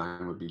general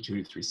guideline would be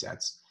 2 to 3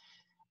 sets.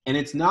 And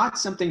it's not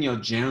something you'll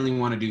generally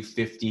want to do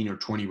 15 or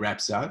 20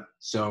 reps of.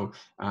 So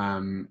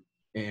 10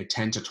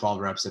 to 12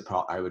 reps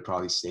I would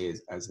probably say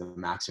as the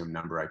maximum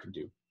number I could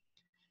do.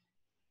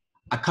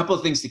 A couple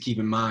of things to keep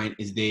in mind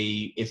is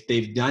if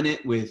they've done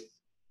it with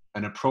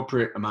an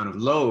appropriate amount of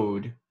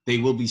load, they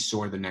will be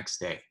sore the next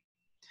day.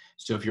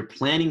 So if you're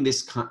planning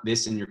this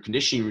in your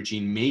conditioning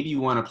routine, maybe you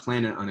want to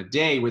plan it on a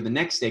day where the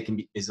next day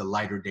is a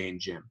lighter day in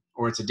gym,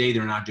 or it's a day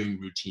they're not doing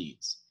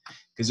routines,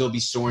 because they'll be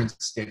sore and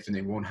stiff and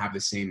they won't have the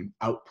same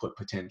output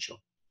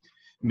potential.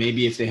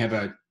 Maybe if they have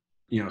a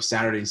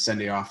Saturday and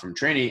Sunday off from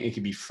training, it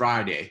could be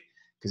Friday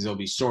because they'll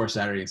be sore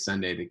Saturday and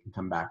Sunday. They can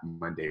come back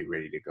Monday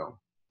ready to go.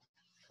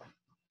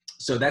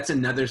 So that's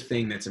another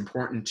thing that's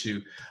important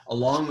to,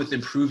 along with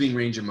improving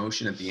range of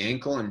motion at the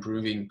ankle,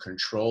 improving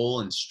control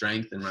and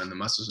strength around the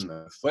muscles in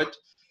the foot,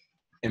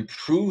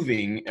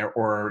 improving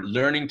or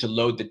learning to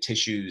load the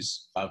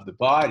tissues of the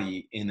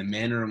body in the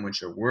manner in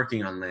which you're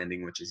working on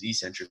landing, which is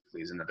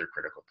eccentrically, is another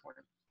critical point.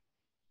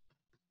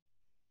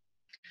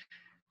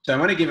 So I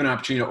want to give an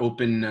opportunity to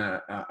open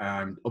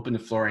the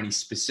floor, any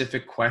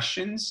specific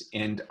questions.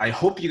 And I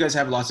hope you guys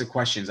have lots of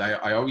questions.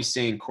 I always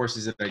say in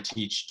courses that I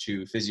teach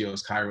to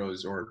physios,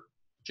 chiros, or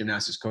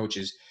gymnastics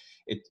coaches,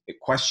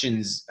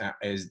 questions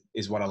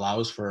is what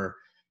allows for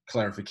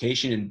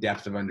clarification and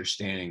depth of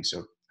understanding.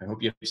 So I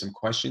hope you have some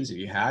questions. If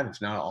you have,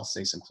 if not, I'll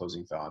say some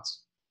closing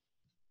thoughts.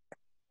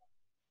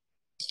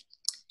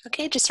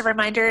 Okay, just a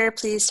reminder,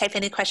 please type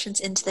any questions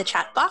into the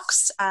chat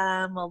box.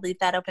 We'll leave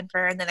that open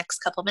for the next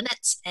couple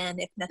minutes. And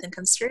if nothing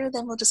comes through,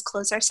 then we'll just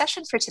close our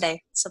session for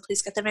today. So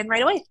please get them in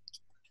right away.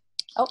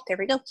 Oh, there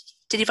we go.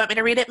 Did you want me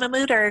to read it,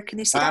 Mahmoud, or can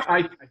you see that?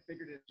 I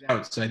figured it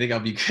out, so I think I'll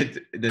be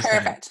good this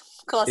time. Perfect.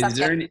 Cool. Is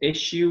there an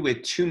issue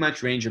with too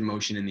much range of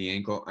motion in the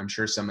ankle? I'm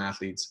sure some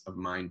athletes of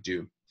mine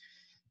do.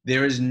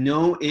 There is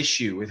no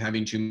issue with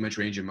having too much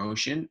range of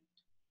motion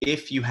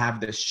if you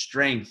have the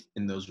strength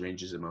in those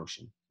ranges of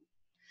motion.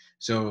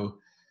 So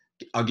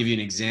I'll give you an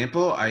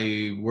example.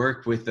 I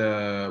work with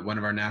one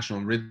of our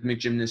national rhythmic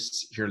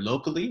gymnasts here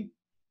locally.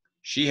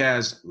 She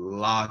has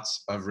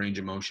lots of range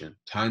of motion,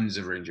 tons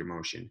of range of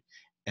motion.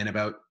 And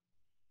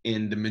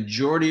in the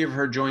majority of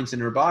her joints in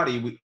her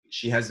body,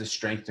 she has the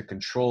strength to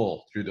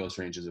control through those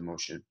ranges of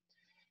motion.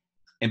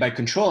 And by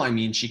control, I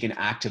mean she can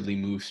actively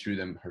move through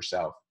them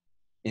herself.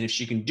 And if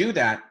she can do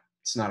that,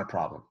 it's not a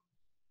problem.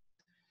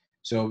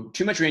 So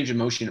too much range of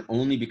motion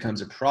only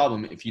becomes a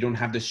problem if you don't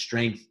have the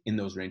strength in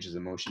those ranges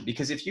of motion.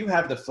 Because if you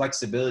have the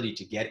flexibility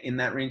to get in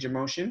that range of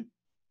motion,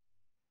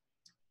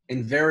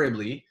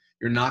 invariably,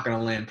 you're not going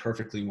to land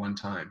perfectly one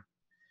time.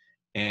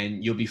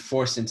 And you'll be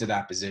forced into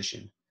that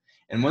position.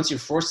 And once you're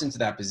forced into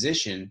that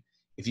position,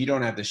 if you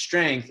don't have the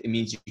strength, it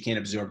means you can't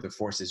absorb the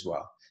force as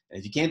well. And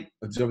if you can't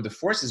absorb the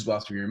force as well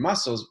through your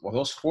muscles, well,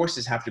 those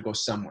forces have to go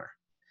somewhere.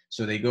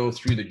 So they go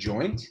through the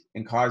joint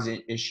and cause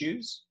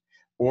issues,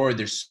 or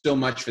there's so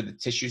much for the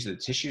tissues that the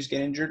tissues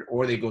get injured,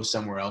 or they go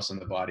somewhere else in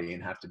the body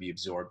and have to be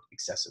absorbed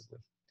excessively.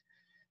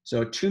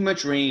 So too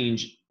much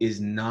range is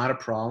not a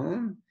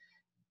problem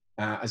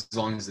as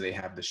long as they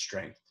have the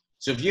strength.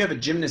 So if you have a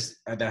gymnast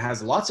that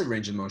has lots of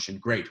range of motion,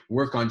 great.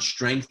 Work on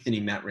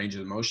strengthening that range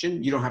of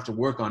motion. You don't have to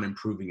work on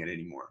improving it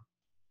anymore.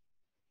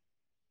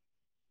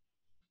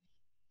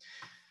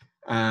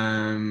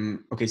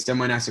 Okay,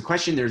 someone asked a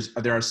question.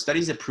 There are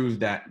studies that prove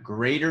that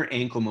greater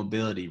ankle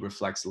mobility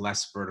reflects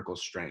less vertical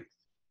strength.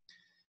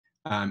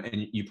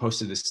 And you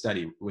posted this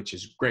study, which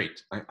is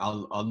great.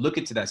 I'll look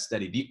into that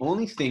study. The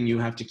only thing you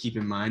have to keep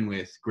in mind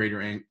with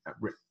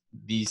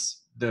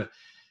the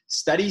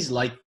studies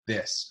like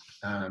this,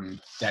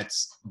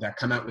 that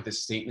come out with a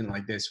statement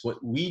like this,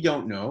 what we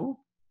don't know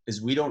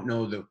is we don't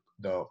know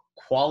the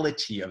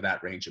quality of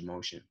that range of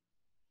motion.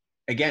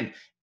 Again,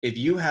 if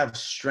you have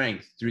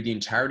strength through the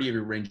entirety of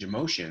your range of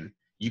motion,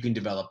 you can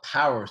develop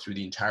power through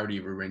the entirety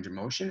of your range of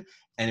motion,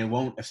 and it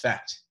won't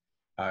affect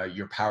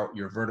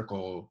your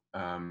vertical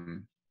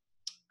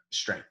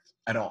strength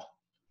at all.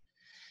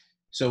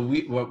 So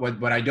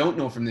what I don't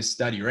know from this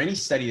study, or any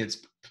study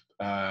that's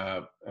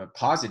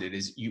posited,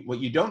 is what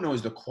you don't know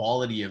is the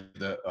quality of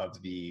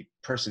the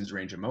person's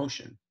range of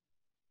motion.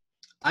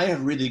 I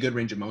have really good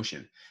range of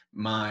motion.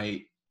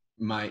 My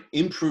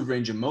improved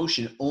range of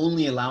motion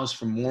only allows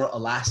for more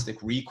elastic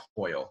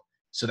recoil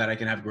so that I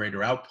can have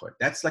greater output.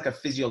 That's like a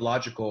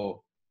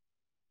physiological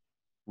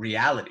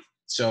reality.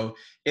 So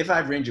if I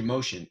have range of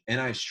motion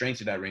and I have strength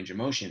to that range of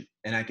motion,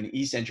 and I can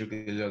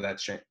eccentrically go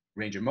that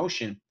range of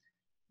motion,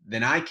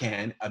 then I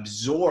can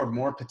absorb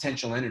more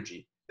potential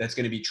energy that's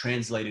going to be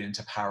translated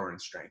into power and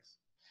strength.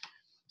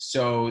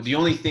 So the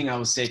only thing I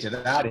will say to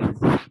that is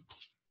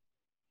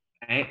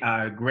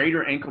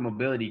greater ankle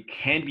mobility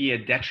can be a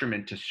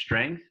detriment to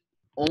strength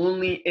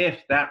only if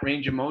that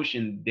range of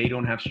motion they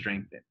don't have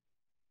strength in.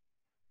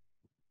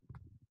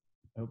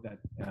 I hope that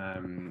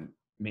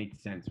made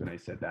sense when I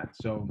said that.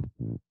 So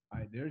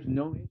there's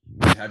no issue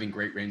with having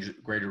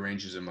greater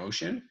ranges of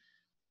motion,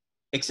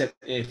 except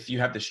if you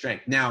have the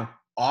strength. Now,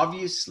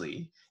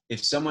 obviously,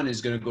 if someone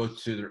is going to go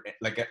to their,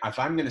 like if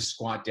I'm going to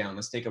squat down,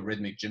 let's take a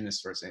rhythmic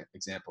gymnast for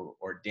example,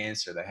 or a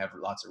dancer that have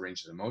lots of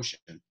ranges of motion.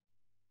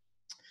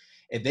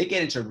 If they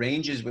get into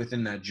ranges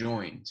within that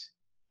joint,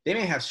 they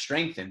may have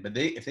strength in, but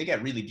if they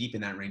get really deep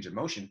in that range of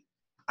motion,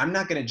 I'm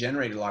not going to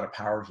generate a lot of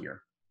power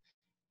here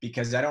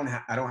because I don't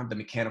have the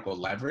mechanical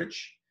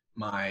leverage.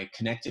 My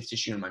connective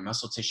tissue and my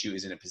muscle tissue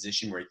is in a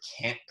position where it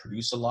can't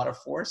produce a lot of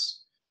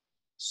force.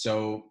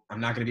 So I'm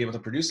not going to be able to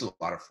produce a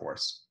lot of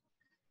force.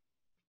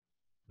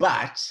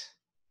 But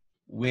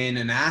when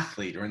an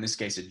athlete, or in this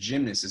case, a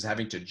gymnast, is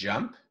having to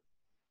jump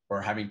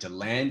or having to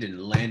land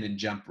and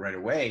jump right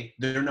away,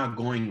 they're not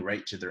going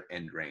right to their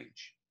end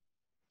range.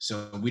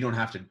 So we don't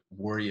have to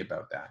worry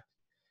about that.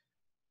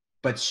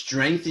 But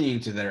strengthening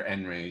to their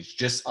end range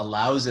just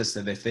allows us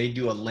that if they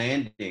do a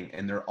landing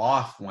and they're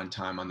off one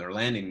time on their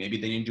landing, maybe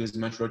they didn't do as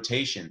much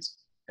rotations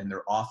and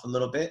they're off a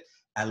little bit,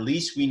 at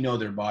least we know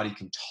their body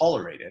can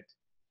tolerate it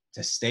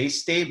to stay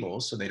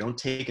stable so they don't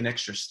take an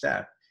extra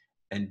step,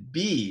 and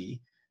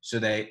B, so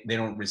they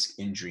don't risk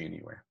injury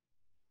anywhere.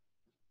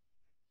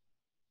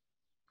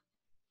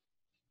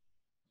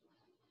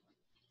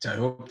 So I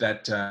hope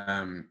that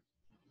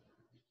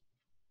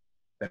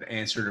that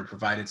answered or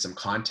provided some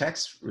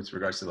context with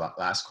regards to the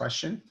last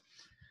question.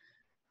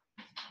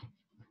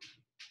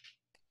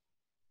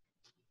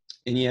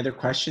 Any other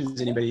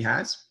questions anybody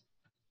has?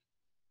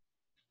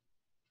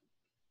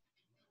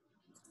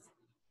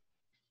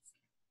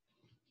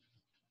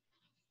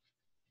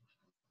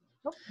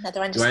 Oh, another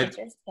one just came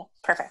through. Yeah,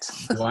 perfect.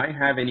 Do I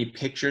have any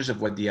pictures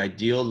of what the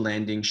ideal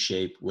landing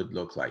shape would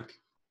look like?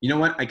 You know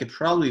what? I could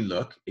probably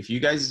look. If you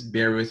guys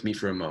bear with me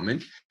for a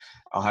moment,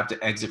 I'll have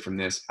to exit from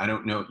this. I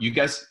don't know. You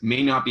guys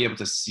may not be able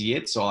to see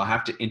it, so I'll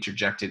have to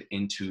interject it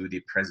into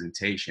the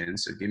presentation.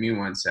 So give me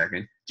 1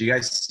 second. Do you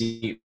guys see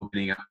me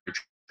opening up your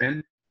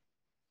pen?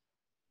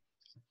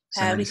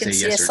 We can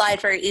see a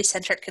slide for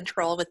eccentric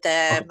control with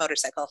the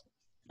motorcycle.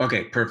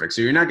 Okay, perfect.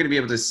 So you're not going to be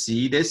able to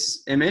see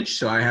this image,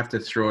 so I have to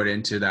throw it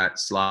into that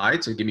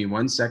slide. So give me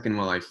 1 second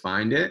while I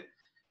find it,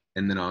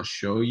 and then I'll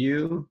show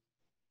you.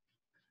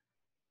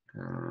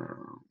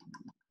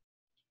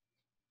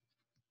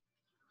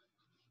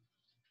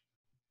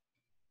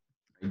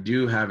 I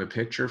do have a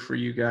picture for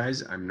you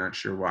guys. I'm not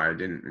sure why I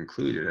didn't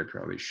include it. I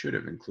probably should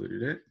have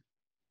included it.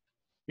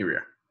 Here we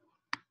are.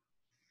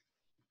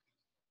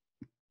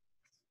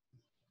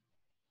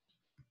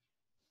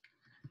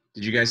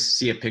 Did you guys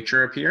see a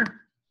picture up here?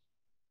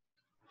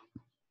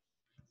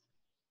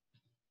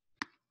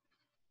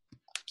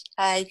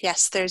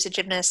 Yes, there's a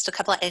gymnast, a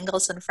couple of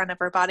angles in front of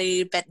her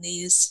body, bent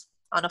knees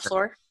on a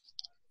floor.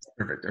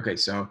 Perfect. Okay,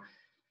 so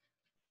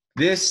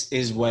this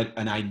is what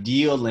an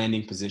ideal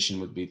landing position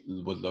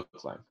would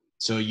look like.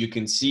 So you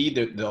can see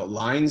the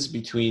lines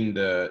between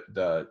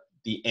the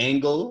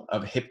angle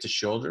of hip to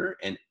shoulder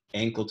and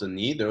ankle to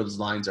knee. Those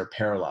lines are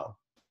parallel.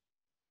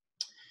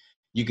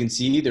 You can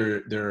see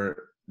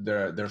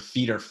their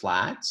feet are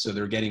flat, so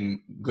they're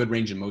getting good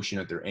range of motion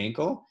at their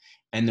ankle,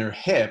 and their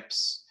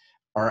hips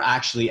are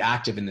actually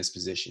active in this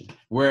position.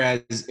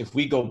 Whereas if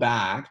we go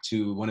back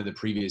to one of the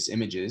previous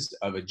images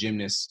of a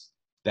gymnast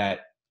that,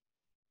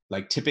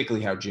 like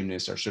typically how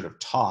gymnasts are sort of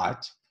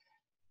taught,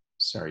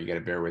 sorry, you gotta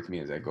bear with me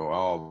as I go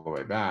all the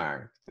way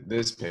back to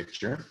this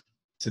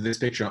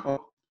picture,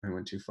 oh, I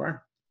went too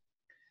far.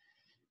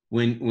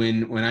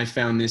 When I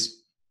found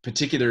this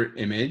particular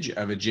image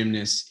of a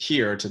gymnast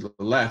here to the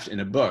left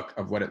in a book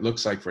of what it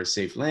looks like for a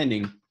safe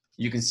landing,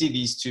 you can see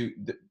these two,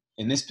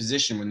 in this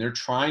position, when they're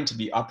trying to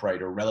be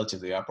upright or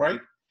relatively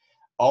upright,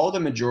 all the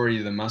majority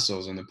of the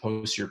muscles in the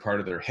posterior part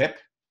of their hip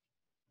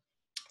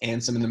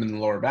and some of them in the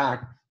lower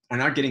back are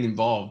not getting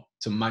involved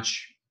to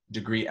much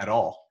degree at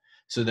all.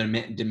 So the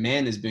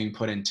demand is being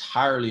put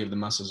entirely of the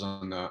muscles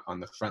on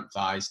the front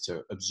thighs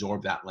to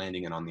absorb that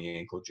landing and on the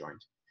ankle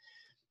joint.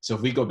 So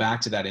if we go back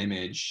to that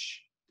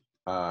image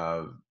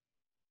of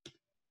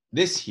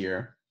this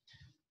here,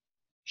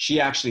 she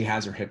actually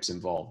has her hips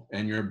involved,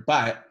 and your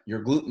butt,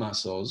 your glute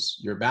muscles,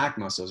 your back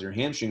muscles, your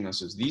hamstring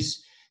muscles,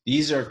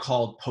 these are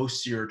called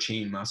posterior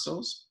chain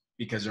muscles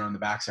because they're on the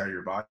back side of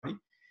your body.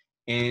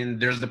 And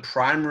there's the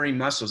primary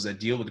muscles that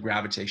deal with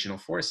gravitational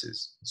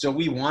forces. So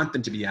we want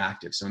them to be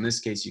active. So in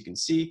this case, you can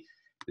see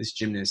this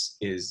gymnast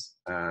is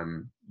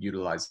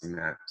utilizing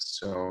that.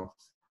 So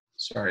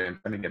sorry, I'm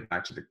trying to get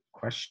back to the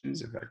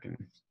questions if I can.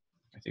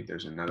 I think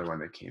there's another one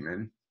that came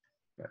in,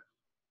 but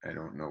I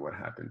don't know what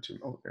happened to,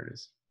 oh, there it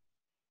is.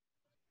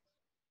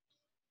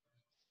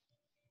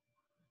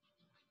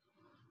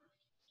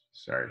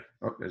 Sorry,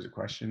 oh, there's a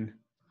question.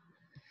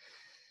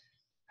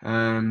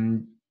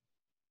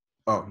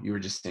 Oh, you were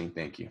just saying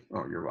thank you.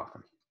 Oh, you're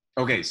welcome.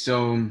 Okay,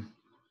 so,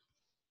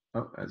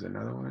 oh, there's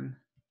another one.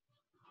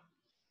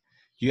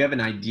 Do you have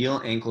an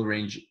ideal ankle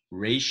range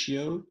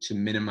ratio to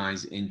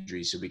minimize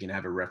injury so we can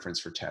have a reference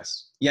for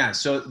tests? Yeah,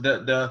 so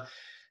the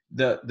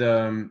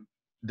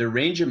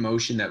range of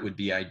motion that would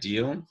be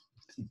ideal,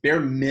 bare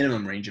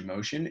minimum range of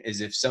motion,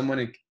 is if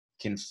someone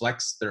can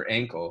flex their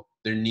ankle,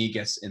 their knee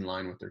gets in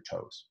line with their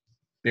toes.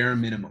 Bare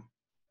minimum.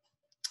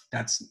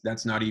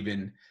 That's not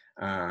even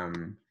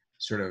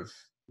sort of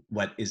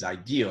what is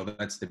ideal.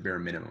 That's the bare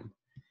minimum.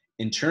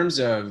 In terms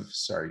of,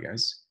 sorry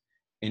guys,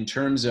 in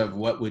terms of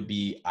what would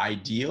be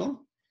ideal,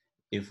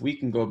 if we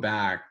can go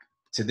back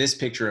to this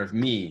picture of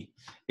me,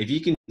 if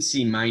you can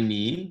see my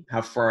knee,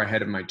 how far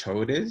ahead of my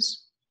toe it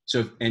is.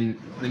 So, and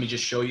let me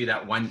just show you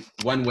that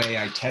one way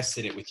I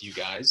tested it with you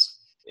guys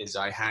is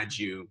I had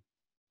you,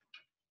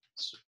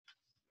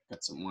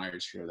 got some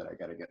wires here that I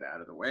got to get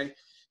out of the way.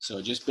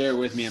 So just bear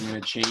with me. I'm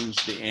going to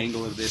change the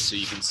angle of this so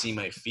you can see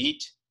my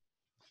feet.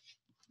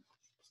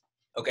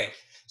 Okay,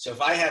 so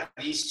if I have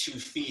these 2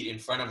 feet in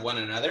front of one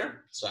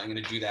another, so I'm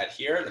going to do that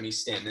here. Let me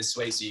stand this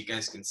way so you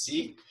guys can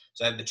see.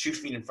 So I have the 2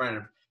 feet in front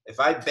of, if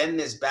I bend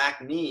this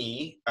back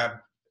knee,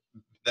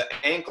 the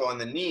ankle on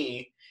the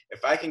knee,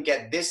 if I can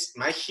get this,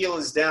 my heel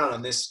is down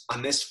on this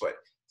foot.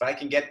 If I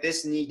can get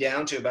this knee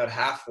down to about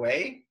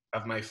halfway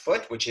of my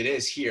foot, which it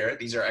is here,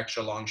 these are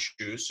extra long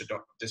shoes, so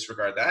don't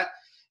disregard that.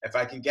 If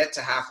I can get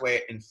to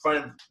halfway in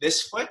front of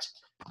this foot,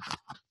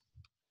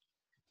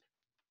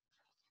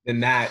 then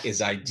that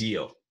is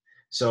ideal.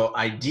 So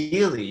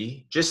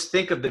ideally, just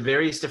think of the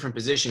various different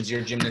positions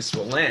your gymnast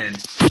will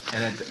land,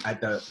 and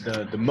at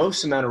the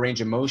most amount of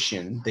range of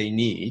motion they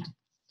need,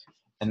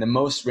 and the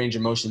most range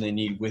of motion they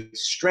need with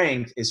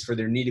strength is for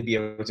their knee to be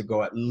able to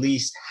go at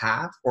least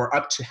half or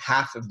up to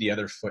half of the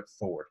other foot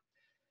forward.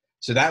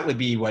 So that would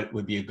be what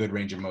would be a good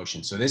range of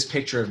motion. So this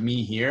picture of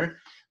me here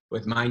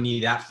with my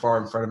knee that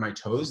far in front of my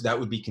toes, that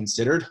would be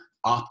considered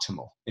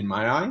optimal in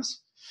my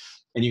eyes.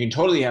 And you can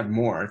totally have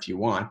more if you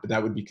want, but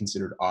that would be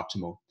considered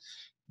optimal.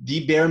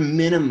 The bare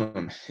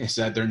minimum is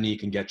that their knee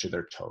can get to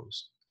their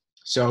toes.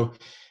 So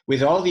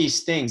with all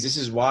these things, this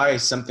is why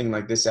something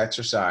like this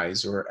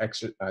exercise or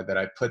that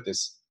I put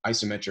this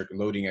isometric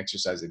loading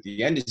exercise at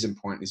the end is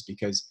important, is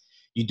because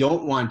you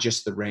don't want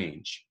just the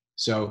range.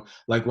 So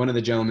like one of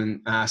the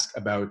gentlemen asked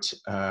about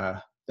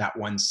that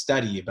one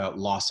study about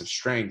loss of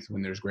strength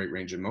when there's great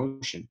range of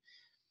motion.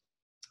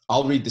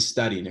 I'll read the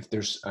study, and if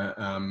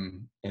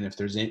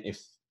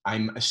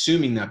I'm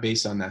assuming that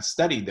based on that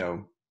study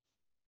though,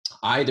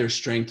 either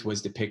strength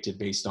was depicted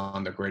based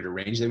on the greater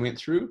range they went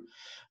through,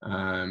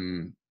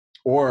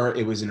 or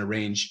it was in a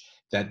range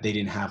that they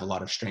didn't have a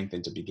lot of strength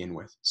in to begin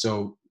with.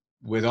 So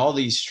with all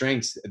these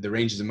strengths, the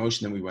ranges of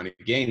motion that we want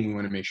to gain, we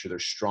want to make sure they're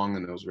strong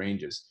in those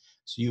ranges.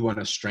 So you want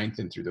to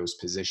strengthen through those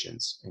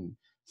positions and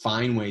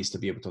find ways to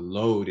be able to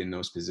load in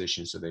those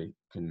positions so they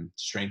can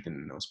strengthen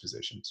in those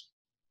positions.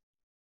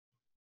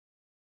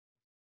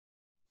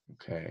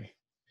 Okay.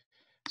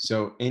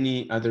 So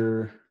any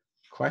other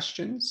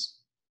questions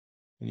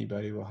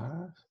anybody will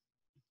have?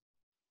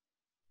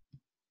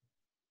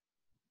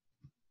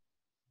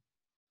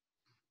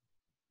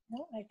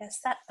 No, I guess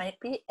that might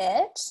be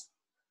it.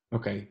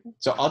 Okay,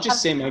 so I'll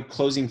just say my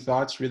closing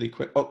thoughts really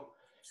quick. Oh,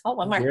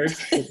 one more. Where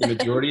should the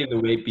majority of the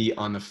weight be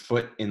on the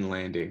foot in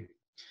landing?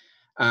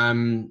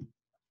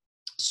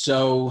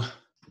 So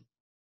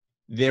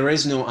there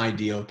is no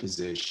ideal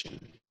position.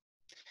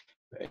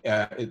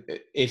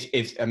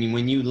 I mean,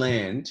 when you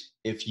land,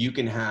 if you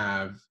can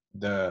have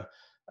the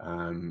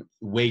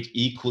weight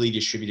equally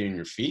distributed in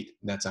your feet,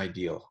 that's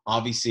ideal.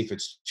 Obviously, if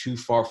it's too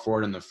far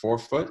forward on the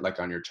forefoot, like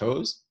on your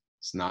toes,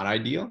 it's not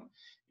ideal.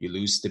 You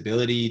lose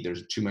stability.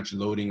 There's too much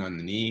loading on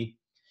the knee.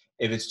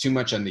 If it's too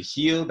much on the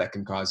heel, that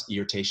can cause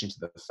irritation to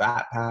the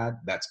fat pad.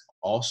 That's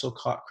also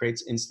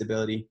creates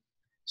instability.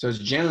 So it's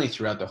generally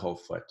throughout the whole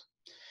foot.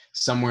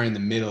 Somewhere in the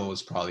middle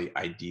is probably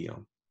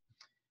ideal.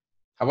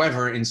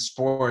 However, in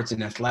sports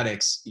and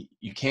athletics,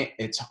 you can't,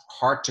 it's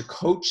hard to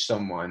coach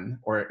someone,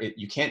 or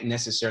you can't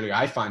necessarily,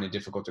 I find it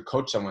difficult to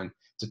coach someone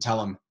to tell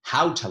them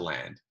how to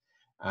land.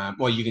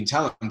 Well, you can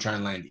tell them try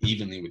and land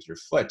evenly with your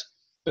foot,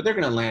 but they're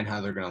going to land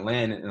how they're going to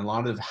land. And a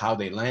lot of how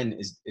they land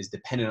is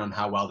dependent on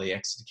how well they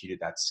executed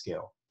that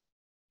skill.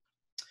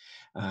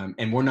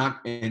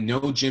 And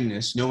no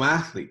gymnast, no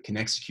athlete can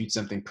execute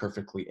something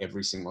perfectly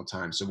every single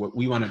time. So what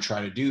we want to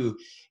try to do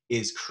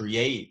is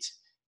create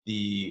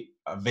the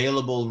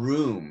available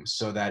room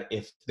so that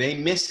if they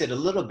miss it a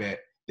little bit,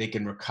 they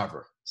can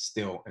recover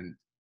still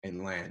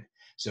and land.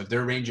 So if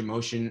their range of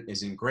motion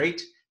isn't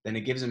great, then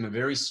it gives them a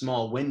very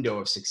small window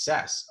of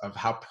success of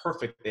how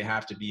perfect they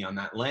have to be on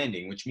that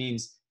landing, which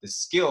means the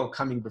skill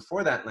coming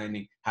before that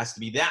landing has to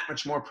be that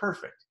much more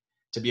perfect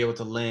to be able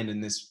to land in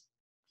this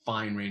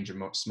fine range of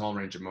small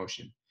range of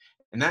motion.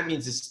 And that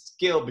means the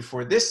skill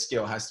before this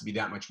skill has to be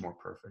that much more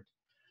perfect.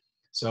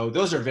 So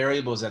those are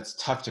variables that's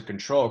tough to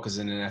control, because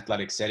in an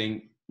athletic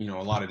setting, you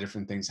know, a lot of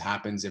different things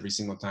happens every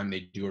single time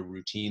they do a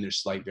routine.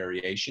 There's slight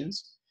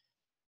variations.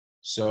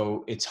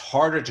 So it's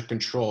harder to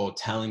control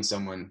telling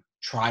someone,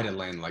 try to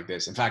land like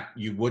this. In fact,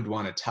 you would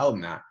want to tell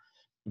them that,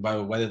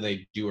 but whether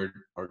they do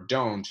or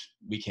don't,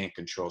 we can't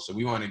control. So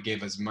we want to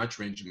give as much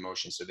range of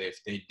motion so that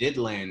if they did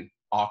land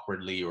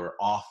awkwardly or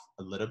off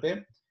a little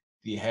bit,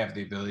 you have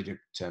the ability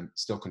to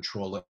still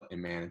control it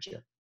and manage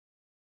it.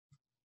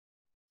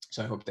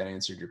 So I hope that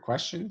answered your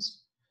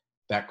questions,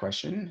 that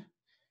question.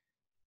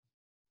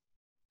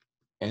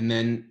 And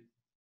then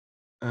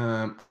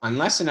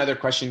unless another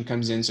question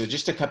comes in, so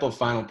just a couple of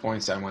final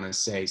points I want to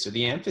say. So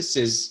the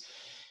emphasis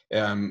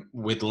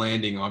with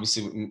landing,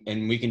 obviously,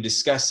 and we can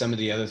discuss some of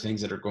the other things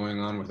that are going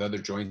on with other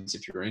joints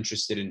if you're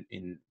interested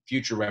in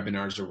future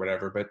webinars or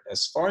whatever. But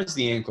as far as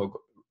the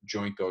ankle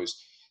joint goes,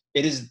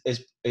 it's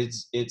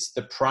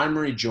the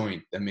primary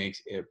joint that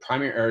makes a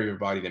primary area of your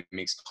body that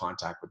makes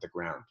contact with the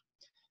ground.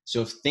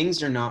 So if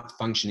things are not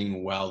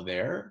functioning well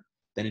there,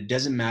 then it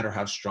doesn't matter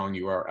how strong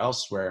you are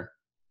elsewhere.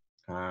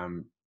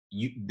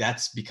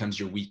 That becomes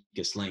your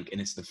weakest link,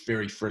 and it's the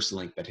very first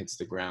link that hits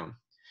the ground.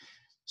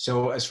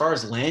 So as far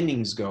as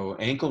landings go,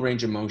 ankle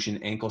range of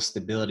motion, ankle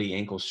stability,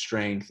 ankle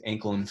strength,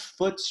 ankle and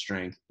foot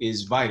strength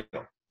is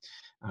vital.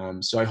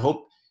 So I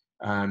hope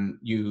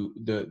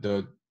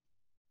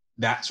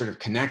that sort of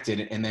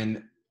connected, and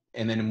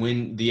then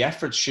when the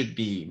efforts should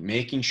be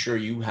making sure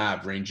you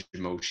have range of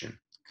motion,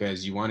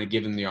 because you want to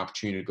give them the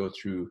opportunity to go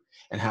through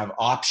and have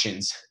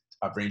options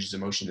of ranges of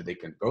motion that they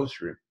can go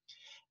through,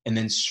 and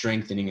then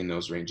strengthening in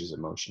those ranges of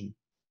motion.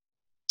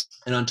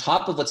 And on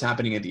top of what's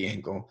happening at the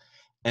ankle,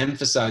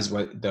 emphasize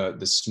what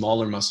the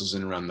smaller muscles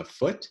in around the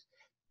foot,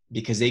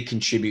 because they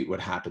contribute what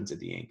happens at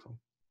the ankle.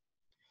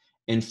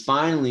 And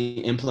finally,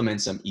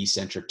 implement some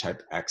eccentric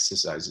type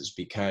exercises,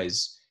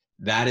 because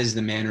that is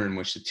the manner in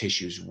which the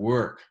tissues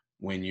work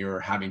when you're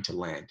having to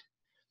land.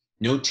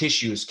 No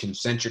tissue is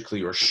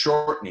concentrically or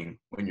shortening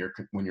when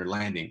you're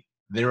landing.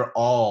 They're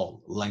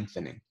all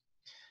lengthening.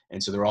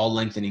 And so they're all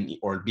lengthening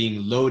or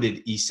being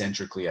loaded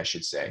eccentrically, I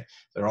should say.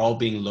 They're all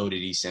being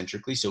loaded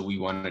eccentrically. So we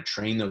want to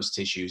train those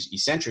tissues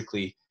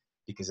eccentrically,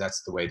 because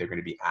that's the way they're going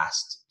to be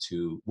asked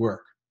to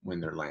work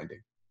when they're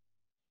landing.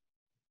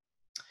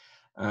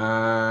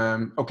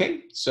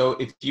 Okay, so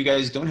if you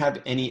guys don't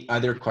have any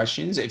other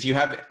questions, if you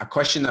have a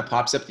question that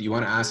pops up that you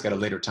want to ask at a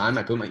later time,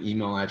 I put my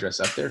email address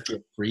up there. Feel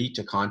free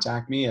to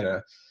contact me at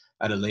a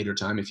later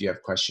time if you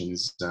have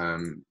questions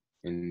that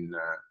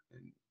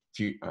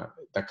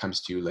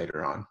comes to you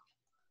later on.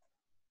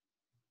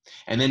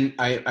 And then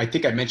I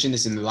think I mentioned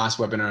this in the last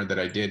webinar that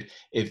I did.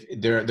 If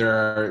there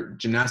are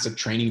gymnastic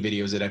training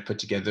videos that I put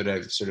together that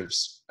I've sort of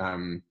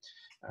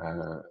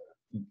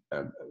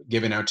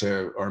given out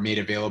to or made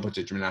available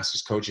to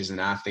gymnastics coaches and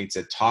athletes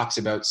that talks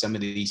about some of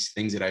these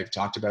things that I've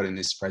talked about in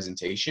this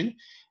presentation,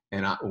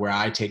 and where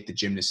I take the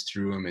gymnasts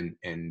through them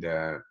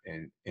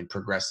and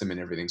progress them and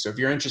everything. So if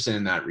you're interested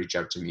in that, reach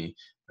out to me.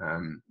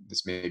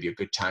 This may be a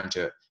good time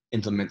to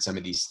implement some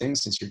of these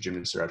things since your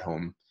gymnasts are at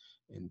home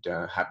and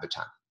have the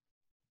time.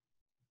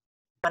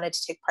 Wanted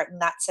to take part in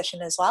that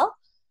session as well.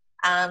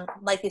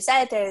 Like you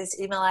said, there's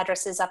email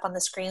addresses up on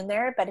the screen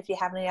there, but if you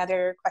have any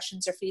other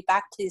questions or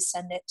feedback, please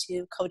send it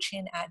to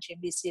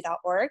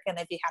coaching@gmbc.org, and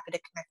I'd be happy to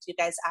connect you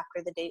guys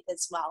after the date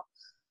as well.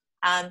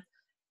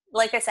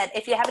 Like I said,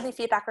 if you have any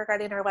feedback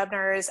regarding our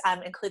webinars,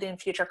 including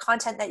future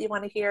content that you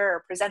want to hear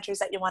or presenters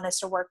that you want us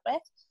to work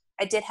with,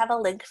 I did have a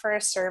link for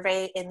a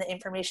survey in the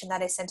information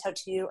that I sent out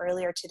to you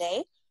earlier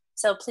today.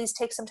 So please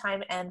take some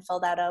time and fill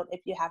that out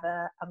if you have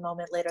a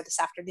moment later this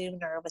afternoon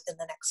or within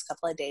the next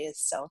couple of days.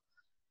 So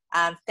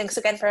thanks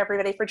again for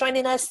everybody for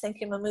joining us. Thank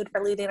you, Mahmoud,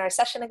 for leading our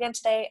session again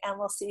today. And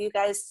we'll see you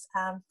guys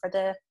for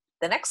the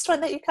next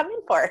one that you come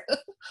in for.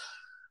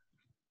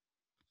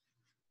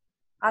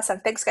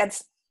 Awesome. Thanks,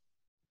 guys.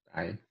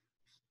 Bye.